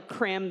 you like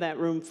crammed that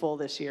room full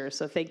this year,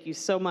 so thank you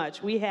so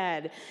much. We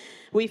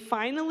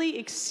finally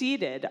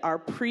exceeded our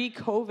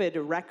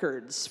pre-COVID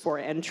records for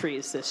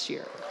entries this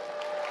year.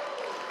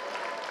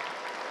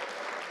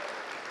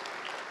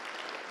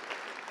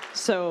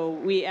 So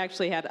we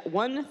actually had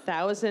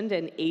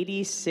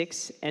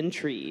 1,086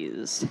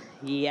 entries.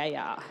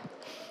 Yeah.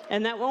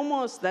 And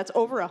that's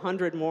over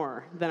 100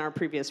 more than our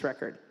previous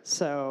record.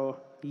 So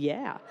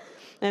yeah.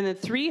 And then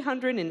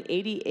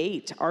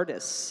 388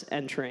 artists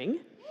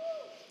entering.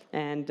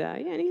 And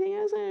anything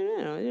else? I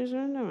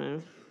don't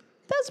know.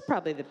 That's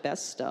probably the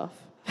best stuff.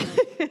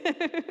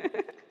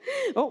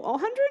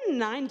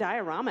 109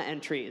 diorama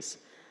entries.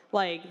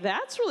 Like,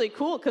 that's really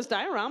cool, because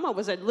diorama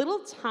was a little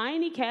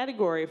tiny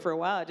category for a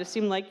while. It just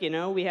seemed like,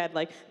 we had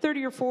like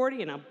 30 or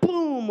 40, and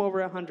boom,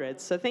 over 100.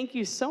 So thank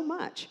you so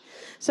much.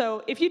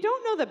 So if you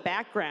don't know the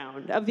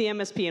background of the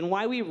MSP and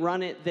why we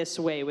run it this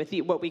way with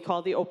what we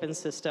call the open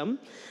system,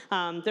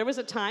 there was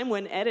a time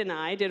when Ed and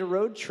I did a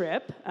road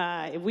trip.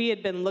 We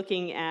had been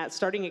looking at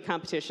starting a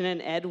competition,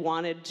 and Ed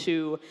wanted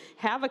to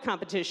have a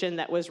competition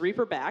that was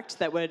Reaper-backed,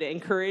 that would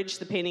encourage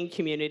the painting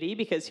community,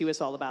 because he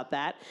was all about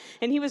that.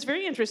 And he was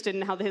very interested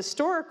in how the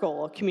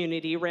historical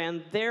community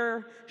ran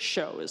their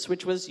shows,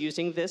 which was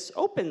using this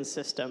open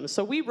system.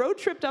 So we road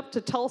tripped up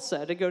to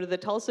Tulsa to go to the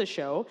Tulsa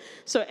show,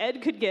 so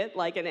Ed could get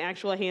like an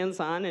actual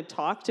hands-on and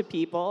talk to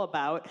people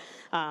about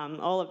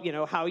all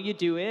of how you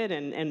do it,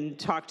 and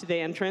talk to the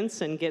entrants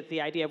and get the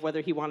idea of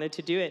whether he wanted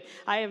to do it.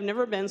 I have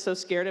never been so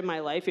scared in my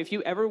life. If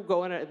you ever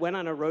went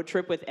on a road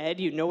trip with Ed,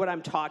 you know what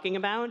I'm talking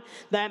about.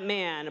 That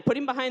man, put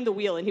him behind the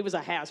wheel, and he was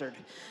a hazard.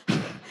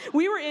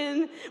 We were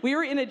in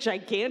a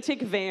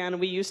gigantic van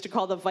we used to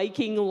call the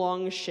Viking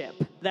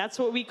Longship. That's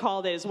what we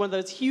called it. It's one of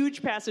those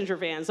huge passenger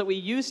vans that we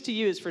used to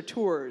use for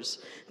tours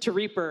to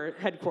Reaper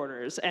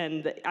headquarters.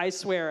 And I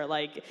swear,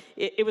 like,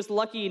 it was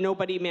lucky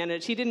nobody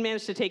managed. He didn't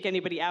manage to take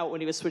anybody out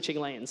when he was switching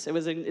lanes. It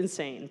was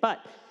insane.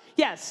 But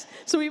yes,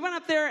 so we went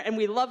up there and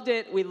we loved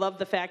it. We loved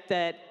the fact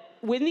that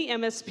when the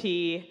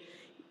MSP,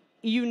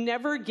 you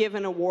never give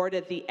an award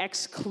at the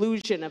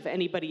exclusion of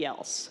anybody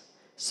else.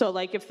 So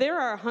like, if there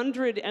are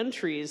 100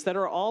 entries that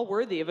are all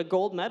worthy of a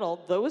gold medal,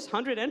 those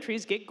 100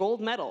 entries get gold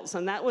medals.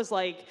 And that was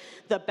like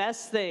the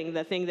best thing,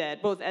 the thing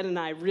that both Ed and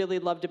I really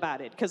loved about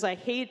it. Because I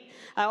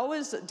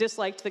always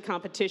disliked the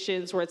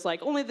competitions where it's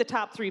like, only the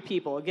top 3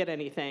 people get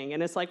anything.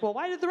 And it's like, well,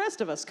 why did the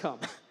rest of us come?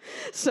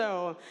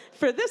 So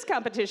for this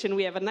competition,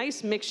 we have a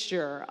nice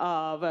mixture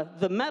of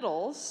the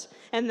medals,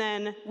 and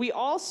then we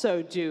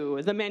also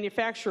do the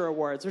manufacturer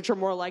awards, which are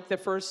more like the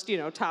first,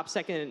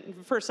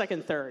 first,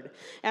 second, third.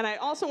 And I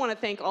also want to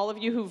thank all of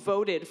you who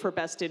voted for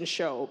Best in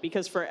Show,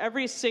 because for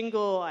every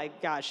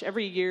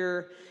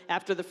year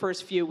after the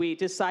first few, we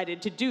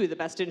decided to do the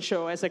Best in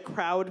Show as a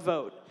crowd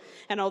vote.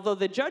 And although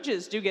the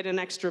judges do get an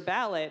extra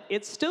ballot,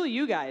 it's still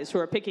you guys who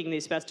are picking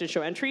these Best in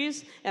Show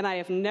entries, and I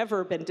have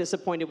never been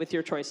disappointed with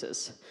your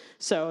choices.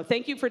 So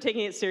thank you for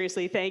taking it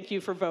seriously. Thank you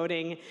for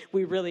voting.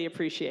 We really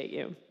appreciate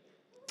you.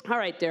 All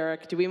right,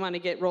 Derek, do we want to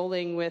get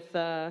rolling with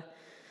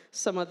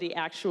some of the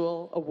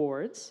actual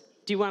awards?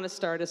 Do you want to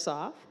start us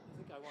off? I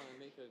think I want to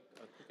make a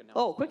quick announcement.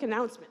 Oh, quick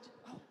announcement.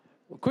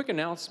 Well, quick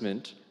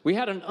announcement. We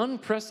had an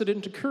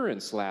unprecedented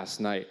occurrence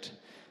last night.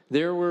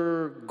 There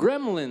were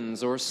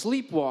gremlins or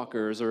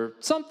sleepwalkers or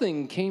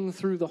something came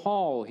through the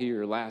hall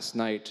here last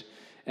night,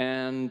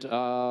 and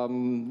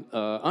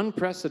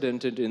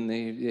unprecedented in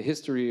the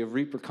history of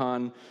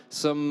ReaperCon,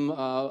 some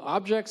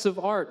objects of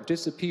art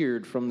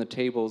disappeared from the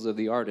tables of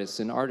the artists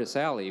in Artist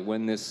Alley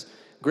when this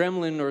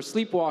gremlin or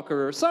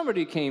sleepwalker or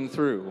somebody came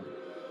through.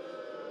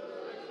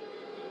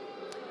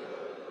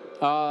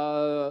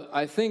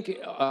 I think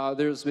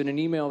there's been an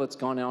email that's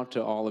gone out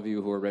to all of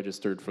you who are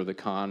registered for the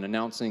con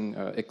announcing,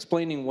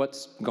 explaining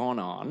what's gone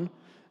on.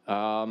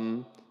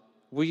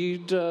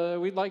 We'd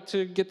like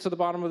to get to the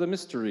bottom of the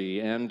mystery,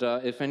 and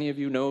if any of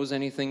you knows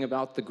anything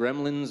about the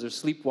gremlins or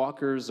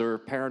sleepwalkers or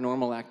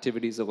paranormal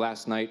activities of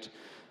last night,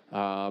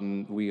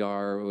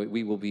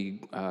 we will be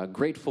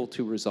grateful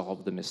to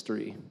resolve the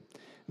mystery.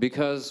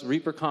 Because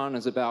ReaperCon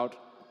is about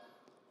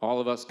all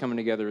of us coming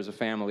together as a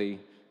family,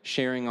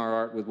 sharing our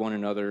art with one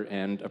another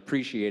and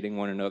appreciating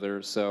one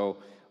another. So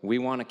we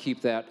want to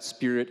keep that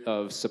spirit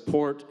of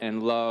support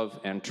and love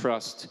and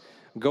trust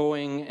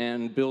going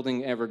and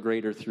building ever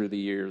greater through the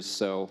years.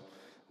 So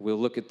we'll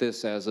look at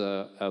this as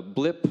a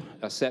blip,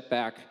 a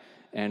setback,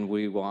 and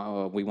we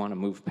want to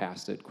move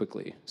past it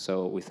quickly.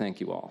 So we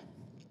thank you all.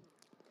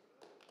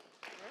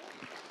 So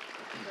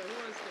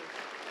who wants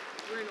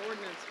to? We're in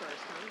ordinance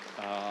first,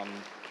 huh?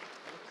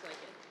 Looks like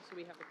it. So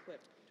we have a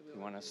clip. Do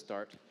we You want to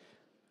start?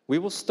 We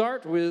will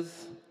start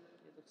with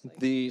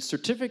the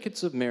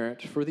certificates of merit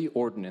for the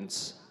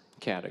ordnance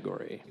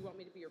category. Do you want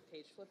me to be your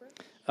page flipper?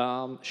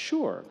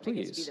 Sure, I get to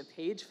be please. the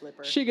page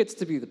flipper. She gets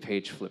to be the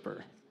page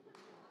flipper.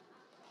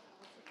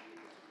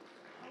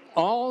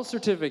 All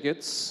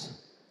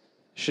certificates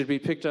should be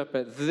picked up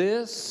at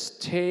this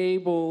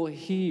table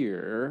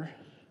here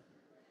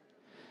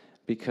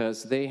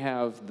because they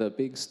have the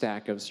big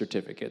stack of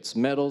certificates.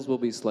 Medals will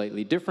be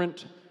slightly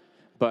different,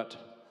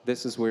 but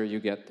this is where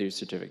you get these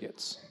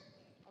certificates.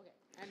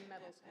 Okay, and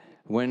medals.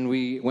 When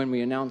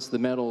we announce the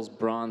medals,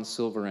 bronze,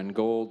 silver, and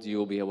gold,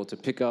 you'll be able to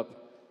pick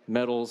up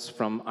medals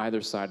from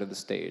either side of the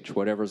stage,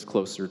 whatever's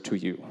closer to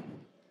you.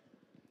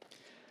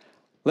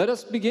 Let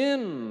us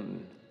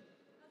begin.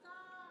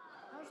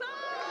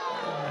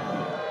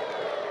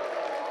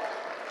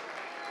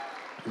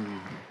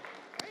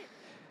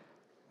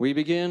 We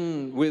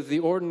begin with the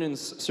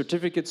ordnance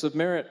certificates of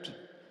merit,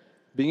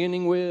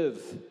 beginning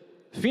with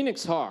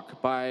Phoenix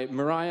Hawk by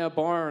Mariah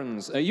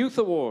Barnes, a youth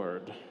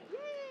award.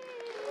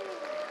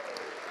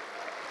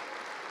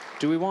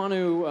 Do we want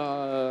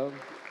to,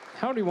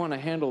 how do you want to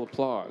handle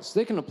applause?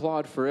 They can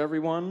applaud for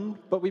everyone,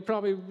 but we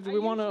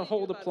want to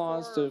hold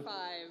applause to,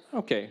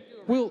 okay,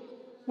 we'll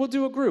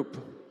do a group.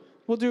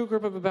 We'll do a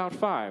group of about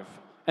 5,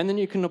 and then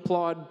you can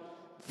applaud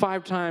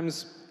 5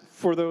 times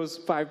for those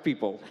 5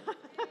 people.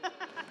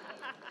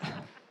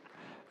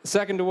 The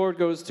second award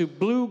goes to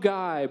Blue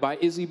Guy by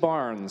Izzy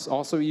Barnes,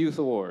 also a youth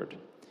award.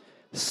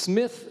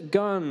 Smith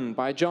Gun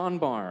by John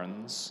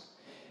Barnes.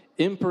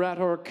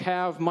 Imperator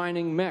Cav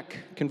Mining Mech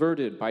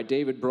converted by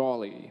David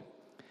Brawley.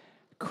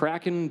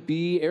 Kraken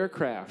B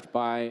Aircraft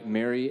by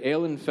Mary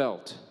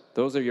Ehlenfelt.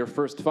 Those are your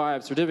first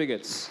 5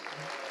 certificates.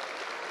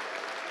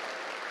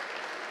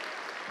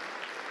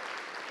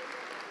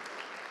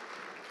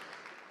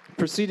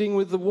 Proceeding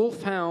with the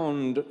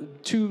Wolfhound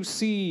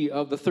 2C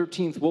of the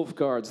 13th Wolf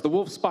Guards, The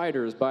Wolf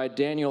Spiders by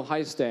Daniel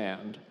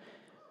Heistand,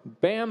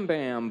 Bam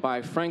Bam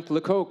by Frank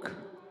Lecoq,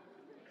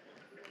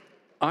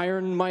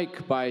 Iron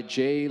Mike by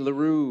Jay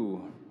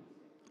LaRue,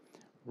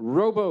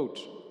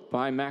 Rowboat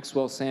by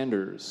Maxwell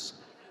Sanders,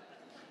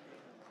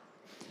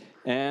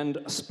 and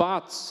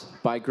Spots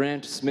by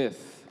Grant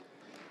Smith.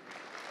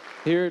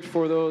 Hear it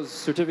for those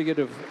Certificate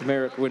of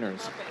Merit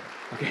winners.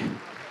 Okay.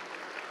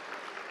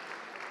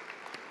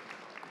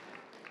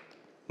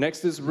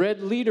 Next is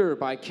Red Leader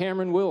by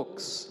Cameron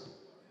Wilkes.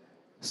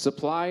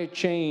 Supply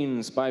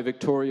Chains by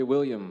Victoria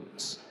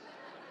Williams.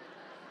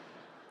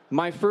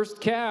 My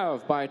First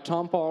Cav by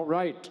Tom Paul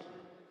Wright.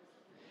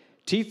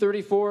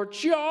 T-34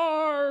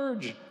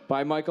 Charge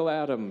by Michael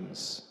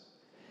Adams.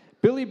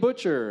 Billy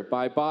Butcher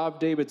by Bob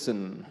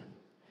Davidson.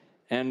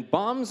 And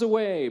Bombs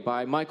Away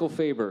by Michael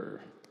Faber.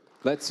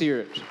 Let's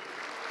hear it.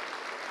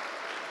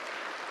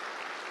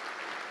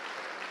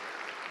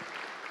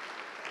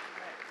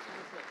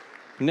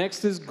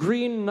 Next is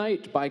Green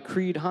Knight by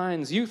Creed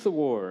Hines, Youth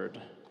Award.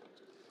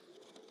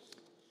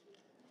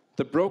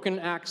 The Broken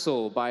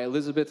Axle by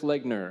Elizabeth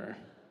Legner.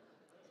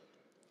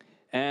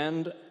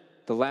 And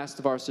the last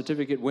of our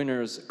certificate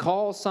winners,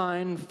 Call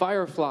Sign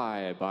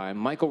Firefly by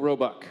Michael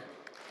Roebuck.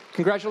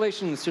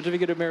 Congratulations,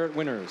 Certificate of Merit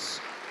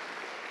winners.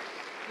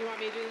 You want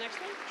me to do the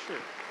next one? Sure.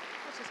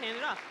 Let's just hand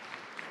it off.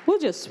 We'll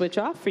just switch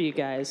off for you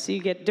guys so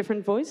you get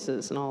different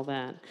voices and all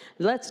that.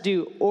 Let's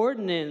do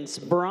Ordnance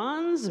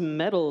Bronze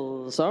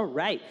Medals. All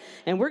right.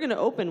 And we're going to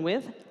open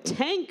with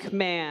Tank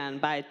Man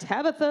by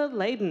Tabitha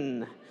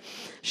Layden.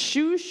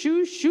 Shoo,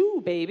 Shoo,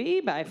 Shoo,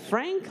 Baby by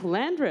Frank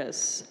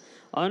Landris.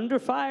 Under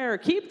Fire,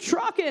 Keep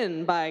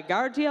Truckin' by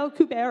Gardiel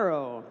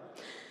Cubero.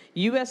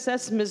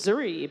 USS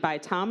Missouri by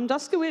Tom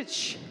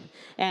Duskowich.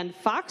 And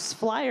Fox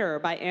Flyer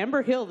by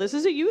Amber Hill. This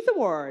is a youth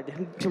award.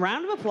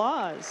 Round of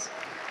applause.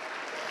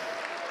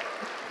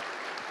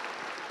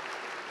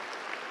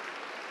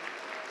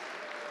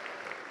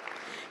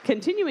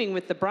 Continuing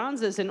with the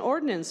bronzes in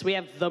ordnance, we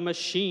have The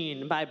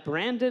Machine by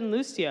Brandon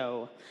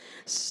Lucio.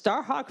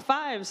 Starhawk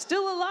 5,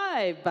 Still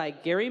Alive by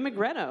Gary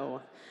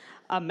Magreno.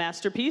 A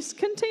Masterpiece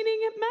Containing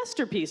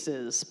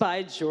Masterpieces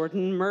by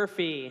Jordan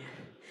Murphy.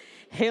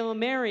 Hail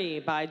Mary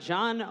by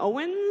John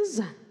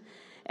Owens.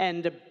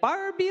 And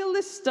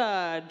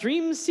Barbialista,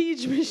 Dream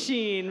Siege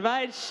Machine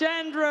by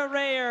Chandra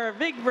Rayer.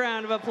 Big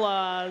round of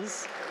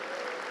applause.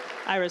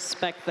 I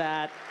respect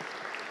that.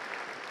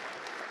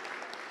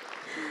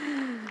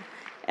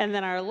 And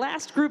then our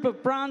last group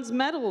of bronze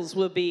medals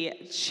will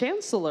be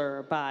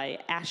Chancellor by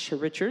Asher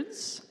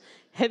Richards,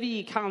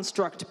 Heavy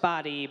Construct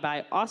Body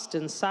by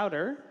Austin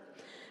Souter.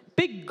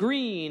 Big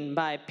Green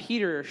by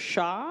Peter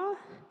Shaw.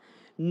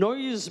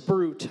 Noise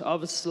Brute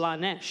of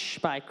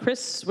Slanesh by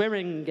Chris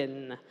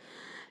Swearingen.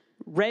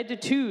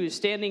 Red 2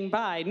 Standing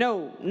By,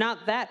 no,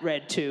 not that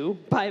Red 2,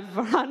 by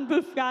Von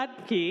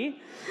Bufgatki.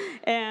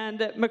 And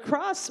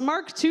Macross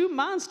Mark II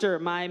Monster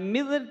by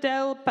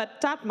Miladel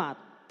Patapmat,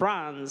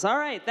 bronze. All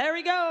right, there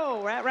we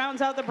go. That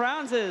rounds out the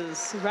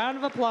bronzes. Round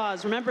of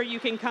applause. Remember,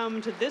 you can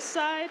come to this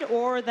side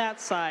or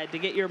that side to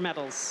get your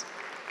medals.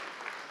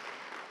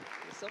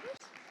 The silvers?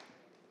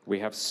 We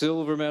have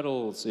silver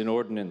medals in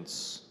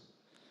ordnance.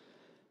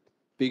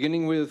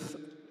 Beginning with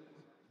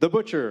The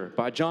Butcher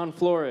by John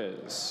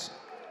Flores.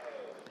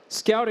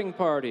 Scouting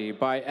Party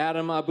by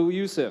Adam Abu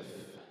Yusuf.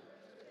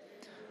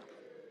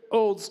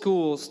 Old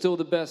School, Still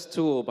the Best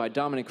Tool by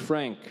Dominic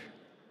Frank.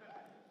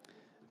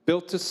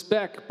 Built to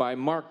Spec by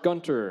Mark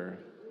Gunter.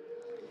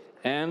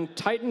 And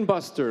Titan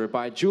Buster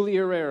by Julie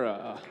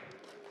Herrera.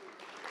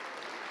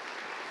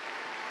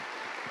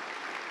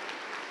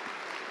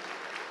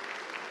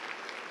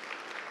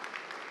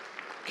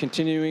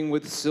 Continuing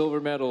with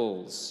silver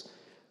medals.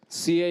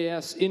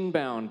 CAS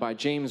Inbound by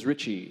James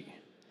Ritchie.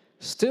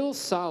 Still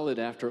Solid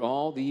After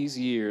All These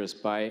Years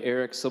by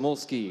Eric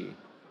Samolsky.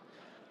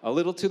 A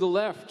Little to the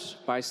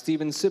Left by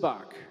Steven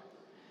Sibak.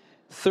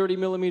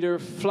 30mm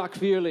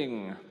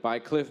Flakvierling by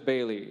Cliff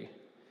Bailey.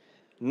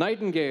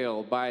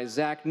 Nightingale by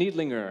Zach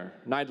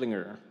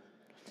Neidlinger.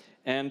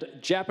 And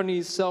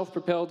Japanese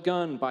Self-Propelled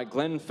Gun by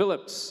Glenn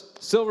Phillips.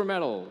 Silver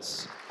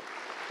medals.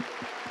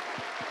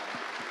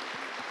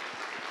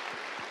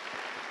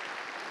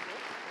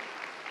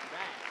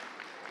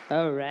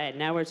 All right,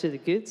 now we're to the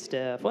good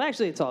stuff. Well,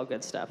 actually, it's all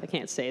good stuff. I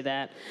can't say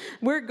that.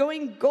 We're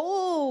going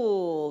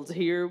gold.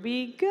 Here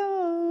we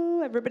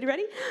go. Everybody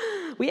ready?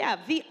 We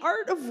have The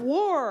Art of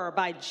War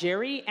by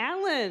Jerry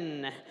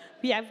Allen.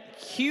 We have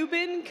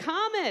Cuban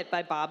Comet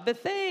by Bob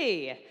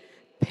Bethay.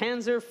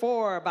 Panzer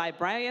IV by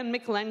Brian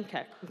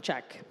Miklenchek.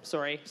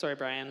 Sorry,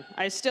 Brian.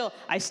 I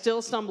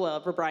still stumble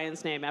over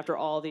Brian's name after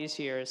all these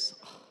years.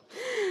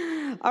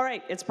 All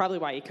right, it's probably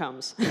why he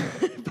comes.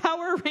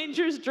 Power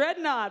Rangers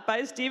Dreadnought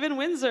by Steven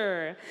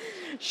Windsor.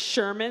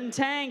 Sherman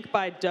Tank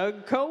by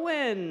Doug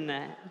Cohen.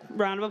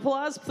 Round of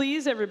applause,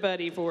 please,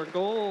 everybody, for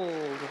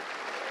gold.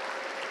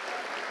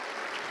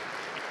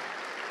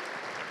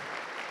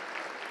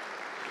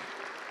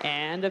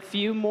 And a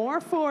few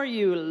more for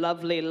you,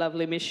 lovely,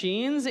 lovely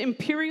machines.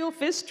 Imperial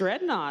Fist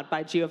Dreadnought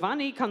by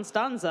Giovanni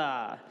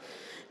Constanza.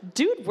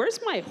 Dude, Where's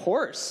My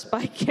Horse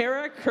by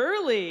Kara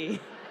Curley.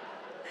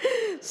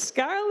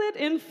 Scarlet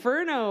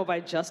Inferno by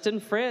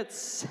Justin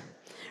Fritz.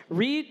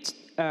 Re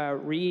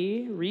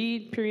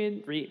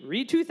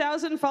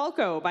 2000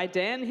 Falco by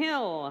Dan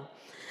Hill.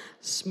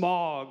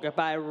 Smog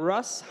by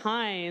Ross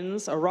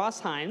Hines,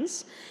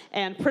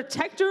 and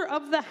Protector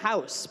of the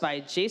House by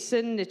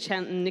Jason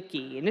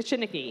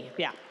Nichanicki,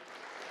 yeah.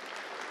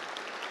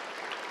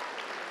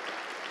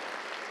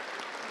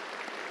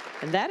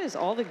 And that is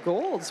all the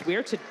golds.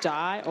 We're to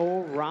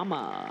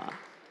Diorama.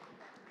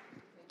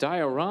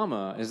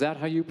 Diorama, is that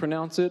how you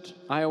pronounce it?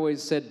 I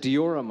always said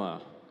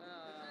diorama.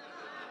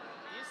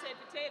 You say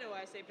potato,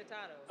 I say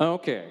potato.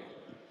 Okay.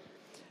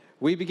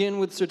 We begin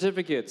with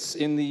certificates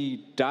in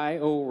the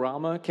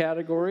diorama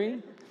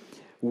category.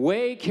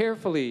 Weigh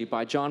Carefully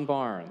by John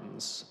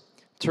Barnes.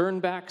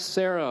 Turn Back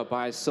Sarah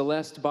by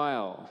Celeste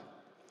Bile.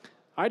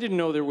 I Didn't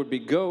Know There Would Be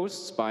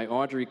Ghosts by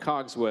Audrey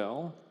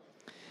Cogswell.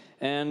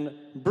 And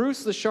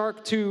Bruce the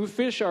Shark 2,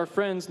 Fish Are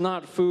Friends,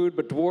 Not Food,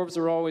 but Dwarves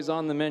Are Always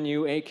on the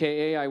Menu,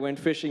 a.k.a. I went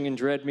fishing in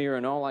Dreadmere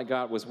and all I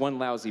got was one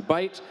lousy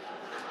bite.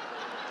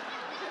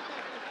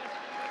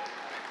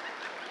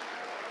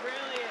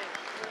 Brilliant.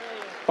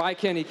 By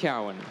Kenny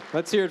Cowan.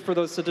 Let's hear it for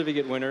those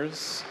certificate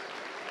winners.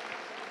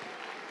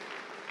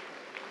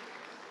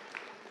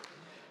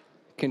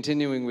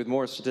 Continuing with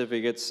more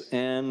certificates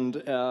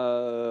and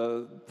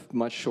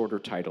much shorter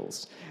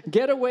titles.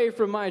 Get Away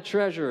From My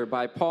Treasure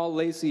by Paul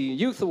Lacey,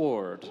 Youth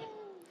Award.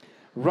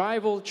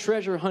 Rival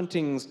Treasure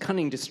Hunting's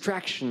Cunning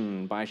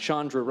Distraction by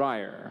Chandra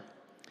Ryer.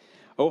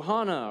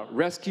 Ohana,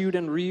 Rescued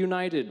and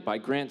Reunited by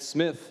Grant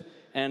Smith.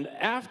 And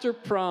After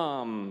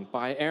Prom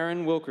by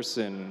Aaron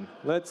Wilkerson.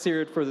 Let's hear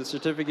it for the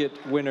certificate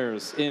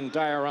winners in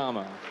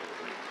Diorama.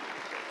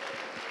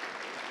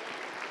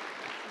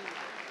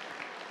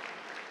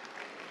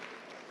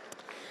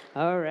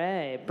 All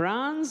right,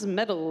 bronze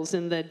medals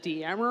in the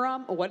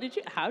Diorama.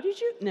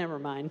 Never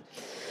mind.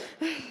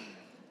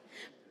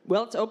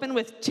 Well, it's open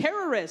with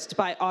Terrorist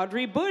by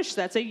Audrey Bush.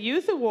 That's a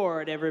youth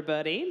award,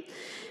 everybody.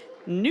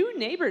 New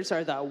Neighbors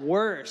Are the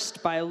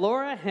Worst by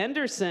Laura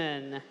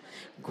Henderson.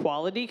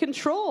 Quality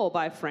Control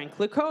by Frank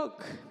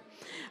Lecoq.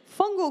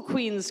 Fungal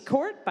Queen's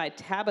Court by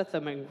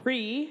Tabitha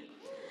McGree.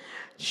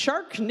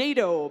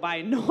 Sharknado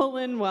by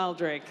Nolan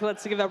Waldrick.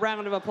 Let's give a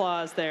round of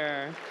applause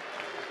there.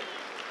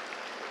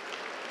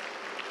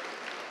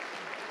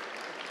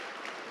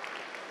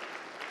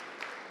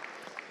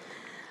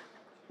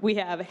 We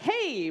have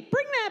Hey,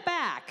 Bring That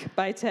Back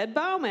by Ted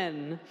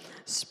Bauman.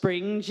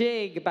 Spring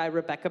Jig by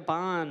Rebecca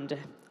Bond.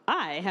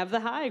 I Have the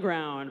High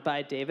Ground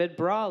by David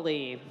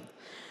Brawley.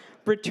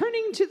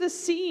 Returning to the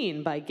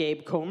Scene by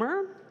Gabe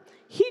Comer.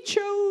 He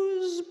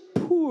Chose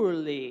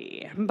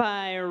Poorly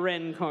by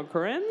Ren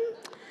Corcoran.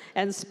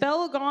 And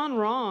Spell Gone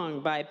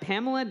Wrong by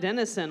Pamela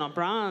Dennison on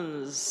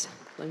bronze.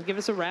 Let's give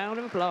us a round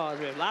of applause.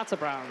 We have lots of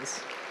bronze.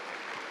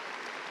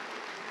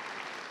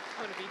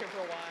 I'm going to be here for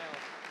a while.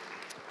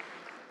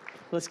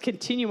 Let's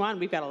continue on.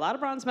 We've got a lot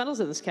of bronze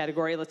medals in this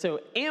category. Let's go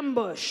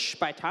Ambush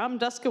by Tom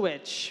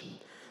Duskowich.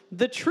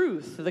 The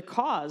Truth, the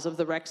Cause of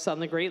the Wrecks on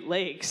the Great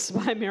Lakes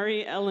by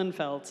Mary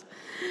Ellenfeld.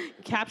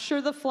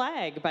 Capture the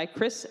Flag by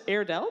Chris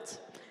Erdelt.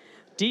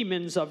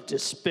 Demons of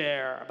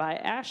Despair by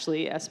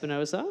Ashley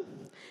Espinoza.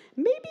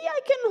 Maybe I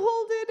Can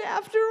Hold It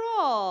After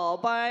All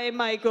by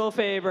Michael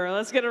Faber.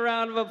 Let's get a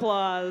round of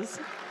applause.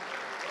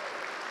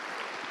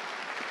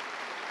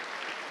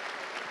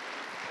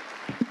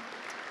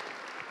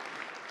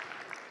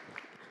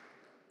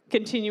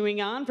 Continuing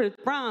on for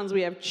bronze,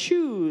 we have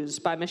Choose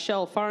by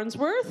Michelle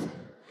Farnsworth.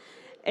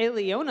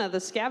 Eliona the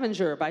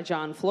Scavenger by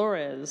John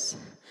Flores.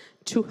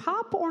 To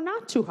Hop or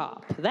Not to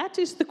Hop? That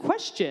is the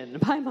Question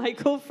by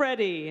Michael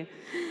Freddy.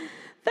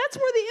 That's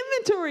Where the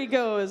Inventory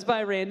Goes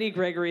by Randy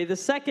Gregory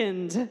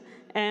II.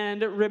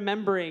 And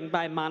Remembering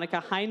by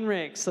Monica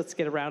Heinrichs. Let's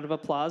get a round of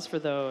applause for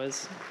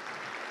those.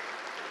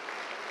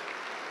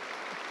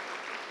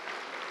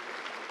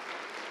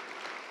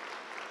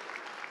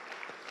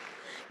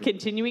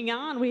 Continuing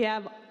on, we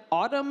have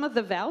Autumn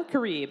the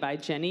Valkyrie by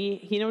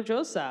Jenny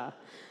Hinojosa.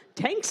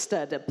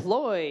 Tanksta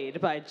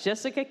Deployed by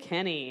Jessica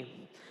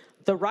Kenny.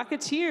 The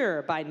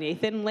Rocketeer by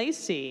Nathan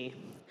Lacey.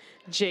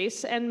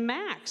 Jace and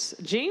Max,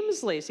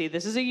 James Lacey.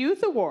 This is a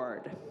youth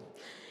award.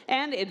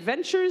 And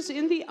Adventures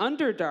in the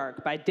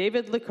Underdark by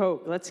David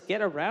Lecoq. Let's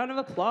get a round of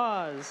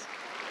applause.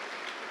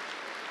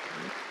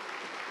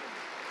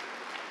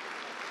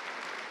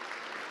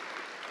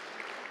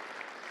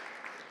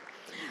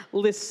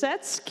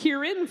 Lisette's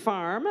Kirin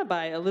Farm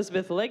by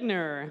Elizabeth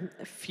Legner.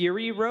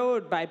 Fury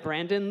Road by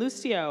Brandon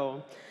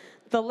Lucio.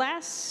 The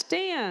Last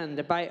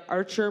Stand by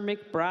Archer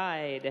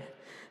McBride.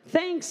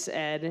 Thanks,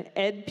 Ed.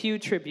 Ed Pugh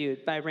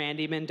Tribute by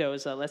Randy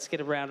Mendoza. Let's get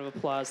a round of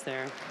applause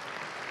there.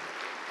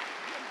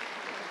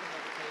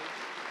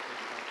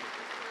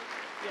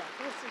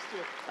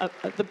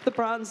 The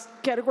bronze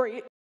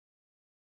category